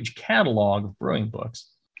whole huge catalog of brewing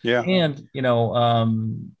books. Yeah. And,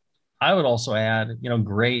 I would also add,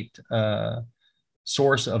 great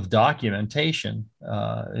source of documentation,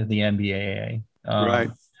 the MBAA.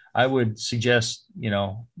 Right. I would suggest,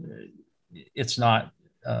 it's not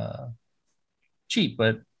cheap,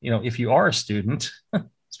 but, if you are a student,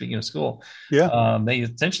 speaking of school, they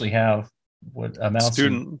essentially have what amounts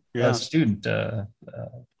to student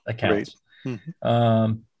accounts.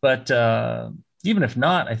 Mm-hmm. But even if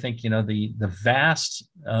not, I think the vast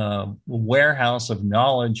warehouse of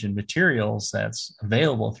knowledge and materials that's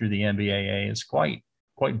available through the MBAA is quite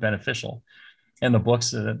beneficial, and the books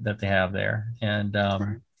that they have there. And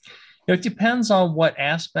it depends on what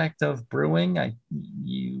aspect of brewing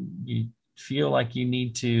you feel like you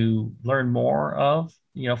need to learn more of.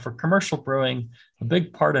 For commercial brewing, a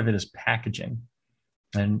big part of it is packaging.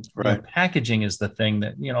 And packaging is the thing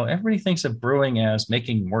that, everybody thinks of brewing as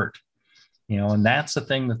making wort, and that's the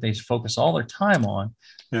thing that they focus all their time on.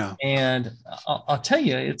 Yeah. And I'll tell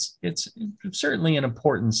you, it's certainly an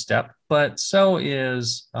important step, but so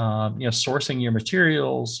is, sourcing your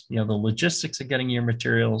materials, the logistics of getting your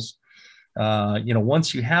materials.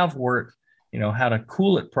 Once you have wort, how to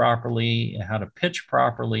cool it properly, how to pitch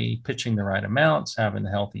properly, pitching the right amounts, having the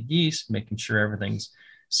healthy yeast, making sure everything's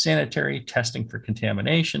sanitary, testing for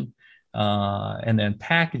contamination, and then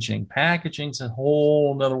packaging. Packaging's a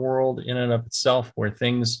whole nother world in and of itself, where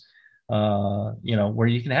things, where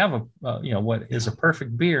you can have what is a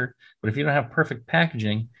perfect beer, but if you don't have perfect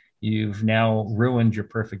packaging, you've now ruined your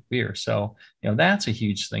perfect beer. So, that's a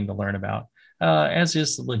huge thing to learn about, as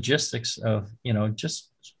is the logistics of,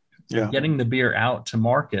 getting the beer out to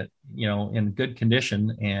market, in good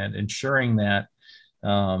condition, and ensuring that,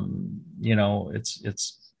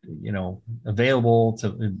 it's available to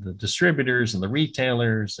the distributors and the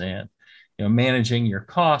retailers, and, managing your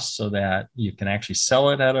costs so that you can actually sell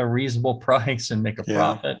it at a reasonable price and make a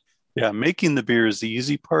profit. Yeah. Making the beer is the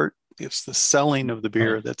easy part. It's the selling of the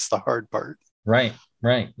beer that's the hard part. Right.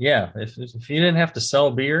 Yeah. If you didn't have to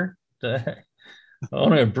sell beer,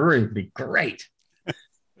 owning a brewery would be great.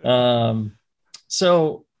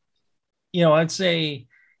 So, I'd say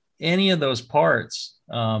any of those parts,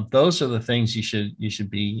 those are the things you should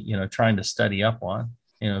be, trying to study up on,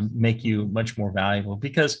 make you much more valuable.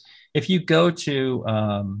 Because if you go to,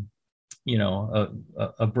 a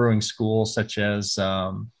brewing school such as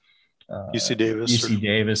UC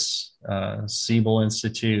Davis, Siebel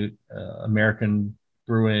Institute, American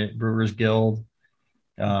Brewers Guild,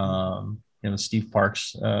 Steve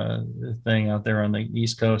Parks thing out there on the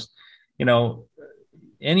East Coast,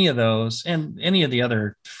 any of those and any of the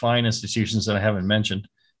other fine institutions that I haven't mentioned.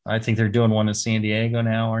 I think they're doing one in San Diego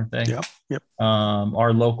now, aren't they? Yep.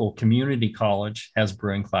 Our local community college has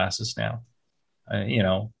brewing classes now,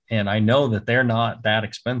 and I know that they're not that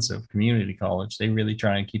expensive. Community college, they really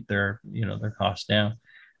try and keep their costs down.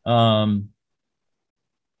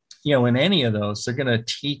 In any of those, they're going to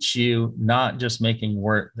teach you not just making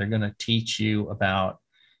wort, they're going to teach you about,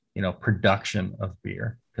 production of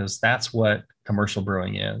beer, because that's what commercial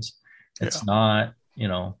brewing is. It's not,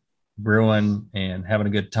 brewing and having a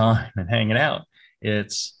good time and hanging out.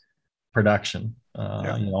 It's production,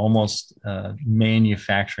 almost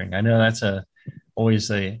manufacturing. I know that's always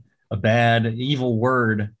a bad, evil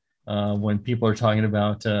word when people are talking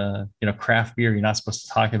about, craft beer. You're not supposed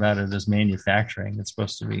to talk about it as manufacturing. It's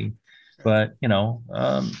supposed to be, but,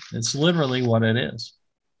 it's literally what it is.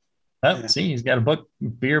 Oh, see, he's got a book,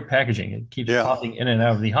 Beer Packaging. It keeps popping in and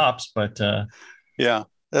out of the hops, but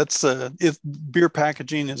that's Beer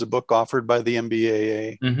Packaging is a book offered by the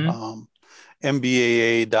MBAA,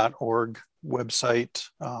 mbaa.org website,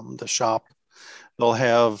 the shop. They'll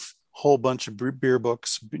have a whole bunch of beer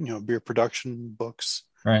books, beer production books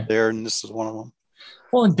there, and this is one of them.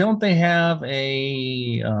 Well, and don't they have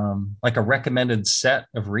a like a recommended set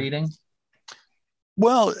of reading?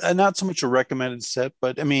 Well, not so much a recommended set,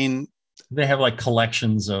 but I mean, they have like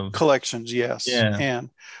collections, yes. Yeah. And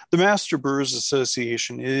the Master Brewers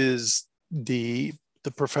Association is the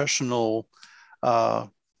professional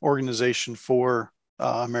organization for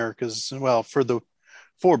America's,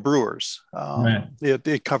 for brewers.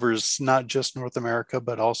 It covers not just North America,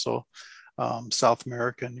 but also South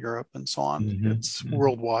America and Europe and so on. It's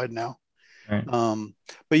worldwide now.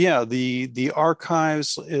 But yeah, the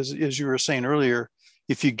archives, as you were saying earlier,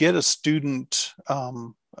 if you get a student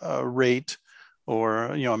rate or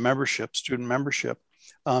a student membership,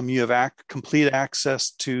 you have complete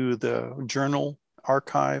access to the journal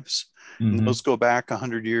archives. And those go back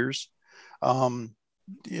 100 years.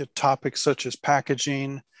 Topics such as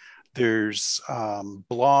packaging. There's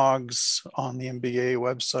blogs on the MBA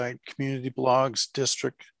website, community blogs,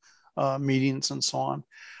 district meetings, and so on.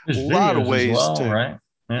 There's a lot of ways right?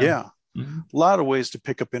 A lot of ways to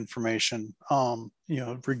pick up information,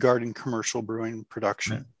 regarding commercial brewing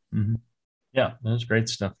production. Yeah, there's great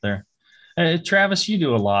stuff there. Travis, you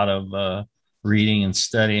do a lot of reading and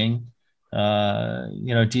studying.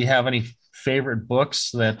 Do you have any favorite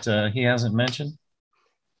books that he hasn't mentioned?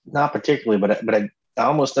 Not particularly, but I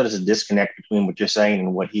almost notice a disconnect between what you're saying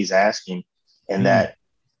and what he's asking, and that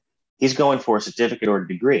he's going for a certificate or a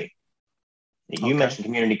degree. You mentioned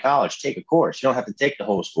community college. Take a course. You don't have to take the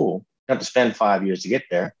whole school. You don't have to spend 5 years to get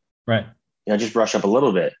there. Right. Just brush up a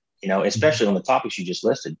little bit, especially on the topics you just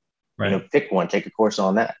listed. Right. Pick one, take a course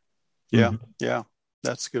on that. Yeah. Yeah.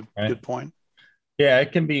 That's good. Right. Good point. Yeah.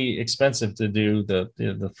 It can be expensive to do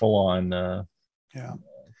the full on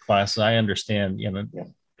class. I understand,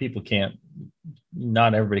 people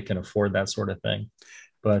not everybody can afford that sort of thing,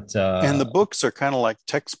 but, and the books are kind of like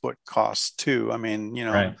textbook costs too. I mean,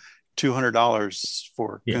 $200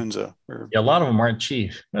 for Gunza. A lot of them aren't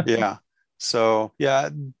cheap. Yeah. So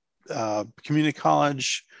community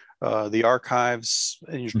college, the archives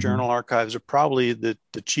and your journal archives are probably the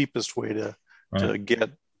cheapest way to get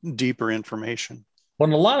deeper information. Well,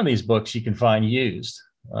 in a lot of these books you can find used.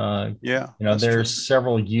 There's true.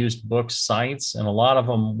 Several used book sites, and a lot of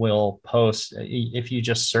them will post, if you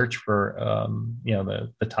just search for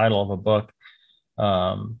the title of a book,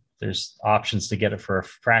 there's options to get it for a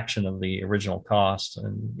fraction of the original cost,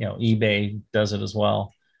 and eBay does it as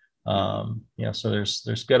well. So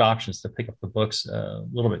there's good options to pick up the books a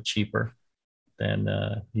little bit cheaper than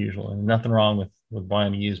usual, and nothing wrong with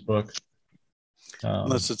buying a used book,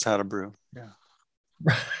 unless it's how to brew.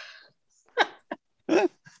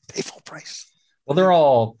 Pay full price.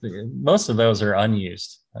 Well, most of those are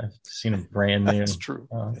unused. I've seen them brand new. That's true.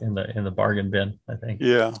 In the bargain bin, I think.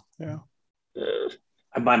 Yeah.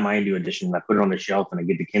 I buy my new edition. I put it on the shelf, and I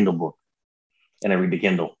get the Kindle book, and I read the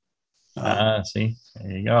Kindle. See,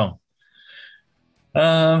 there you go.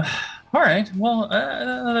 All right. Well,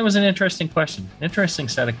 that was an interesting question. Interesting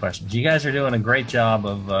set of questions. You guys are doing a great job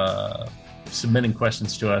of submitting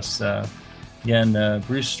questions to us. Again,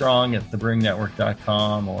 Bruce Strong at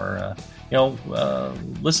thebrewingnetwork.com, or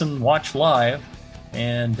watch live,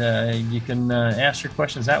 and you can ask your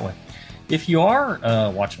questions that way. If you are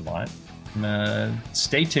watching live,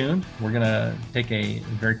 stay tuned. We're gonna take a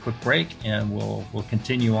very quick break, and we'll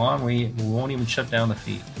continue on. We won't even shut down the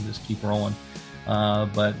feed. We'll just keep rolling.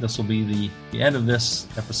 But this will be the end of this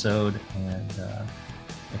episode, and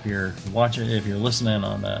If you're listening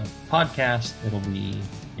on the podcast, it'll be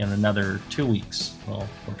in another 2 weeks. We'll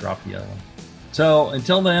drop the other one. So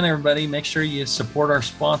until then, everybody, make sure you support our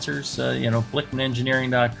sponsors,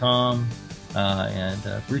 BlickmanEngineering.com and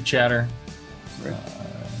Brew Chatter. Right.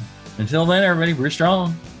 Until then, everybody, brew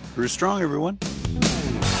strong. Brew strong, everyone.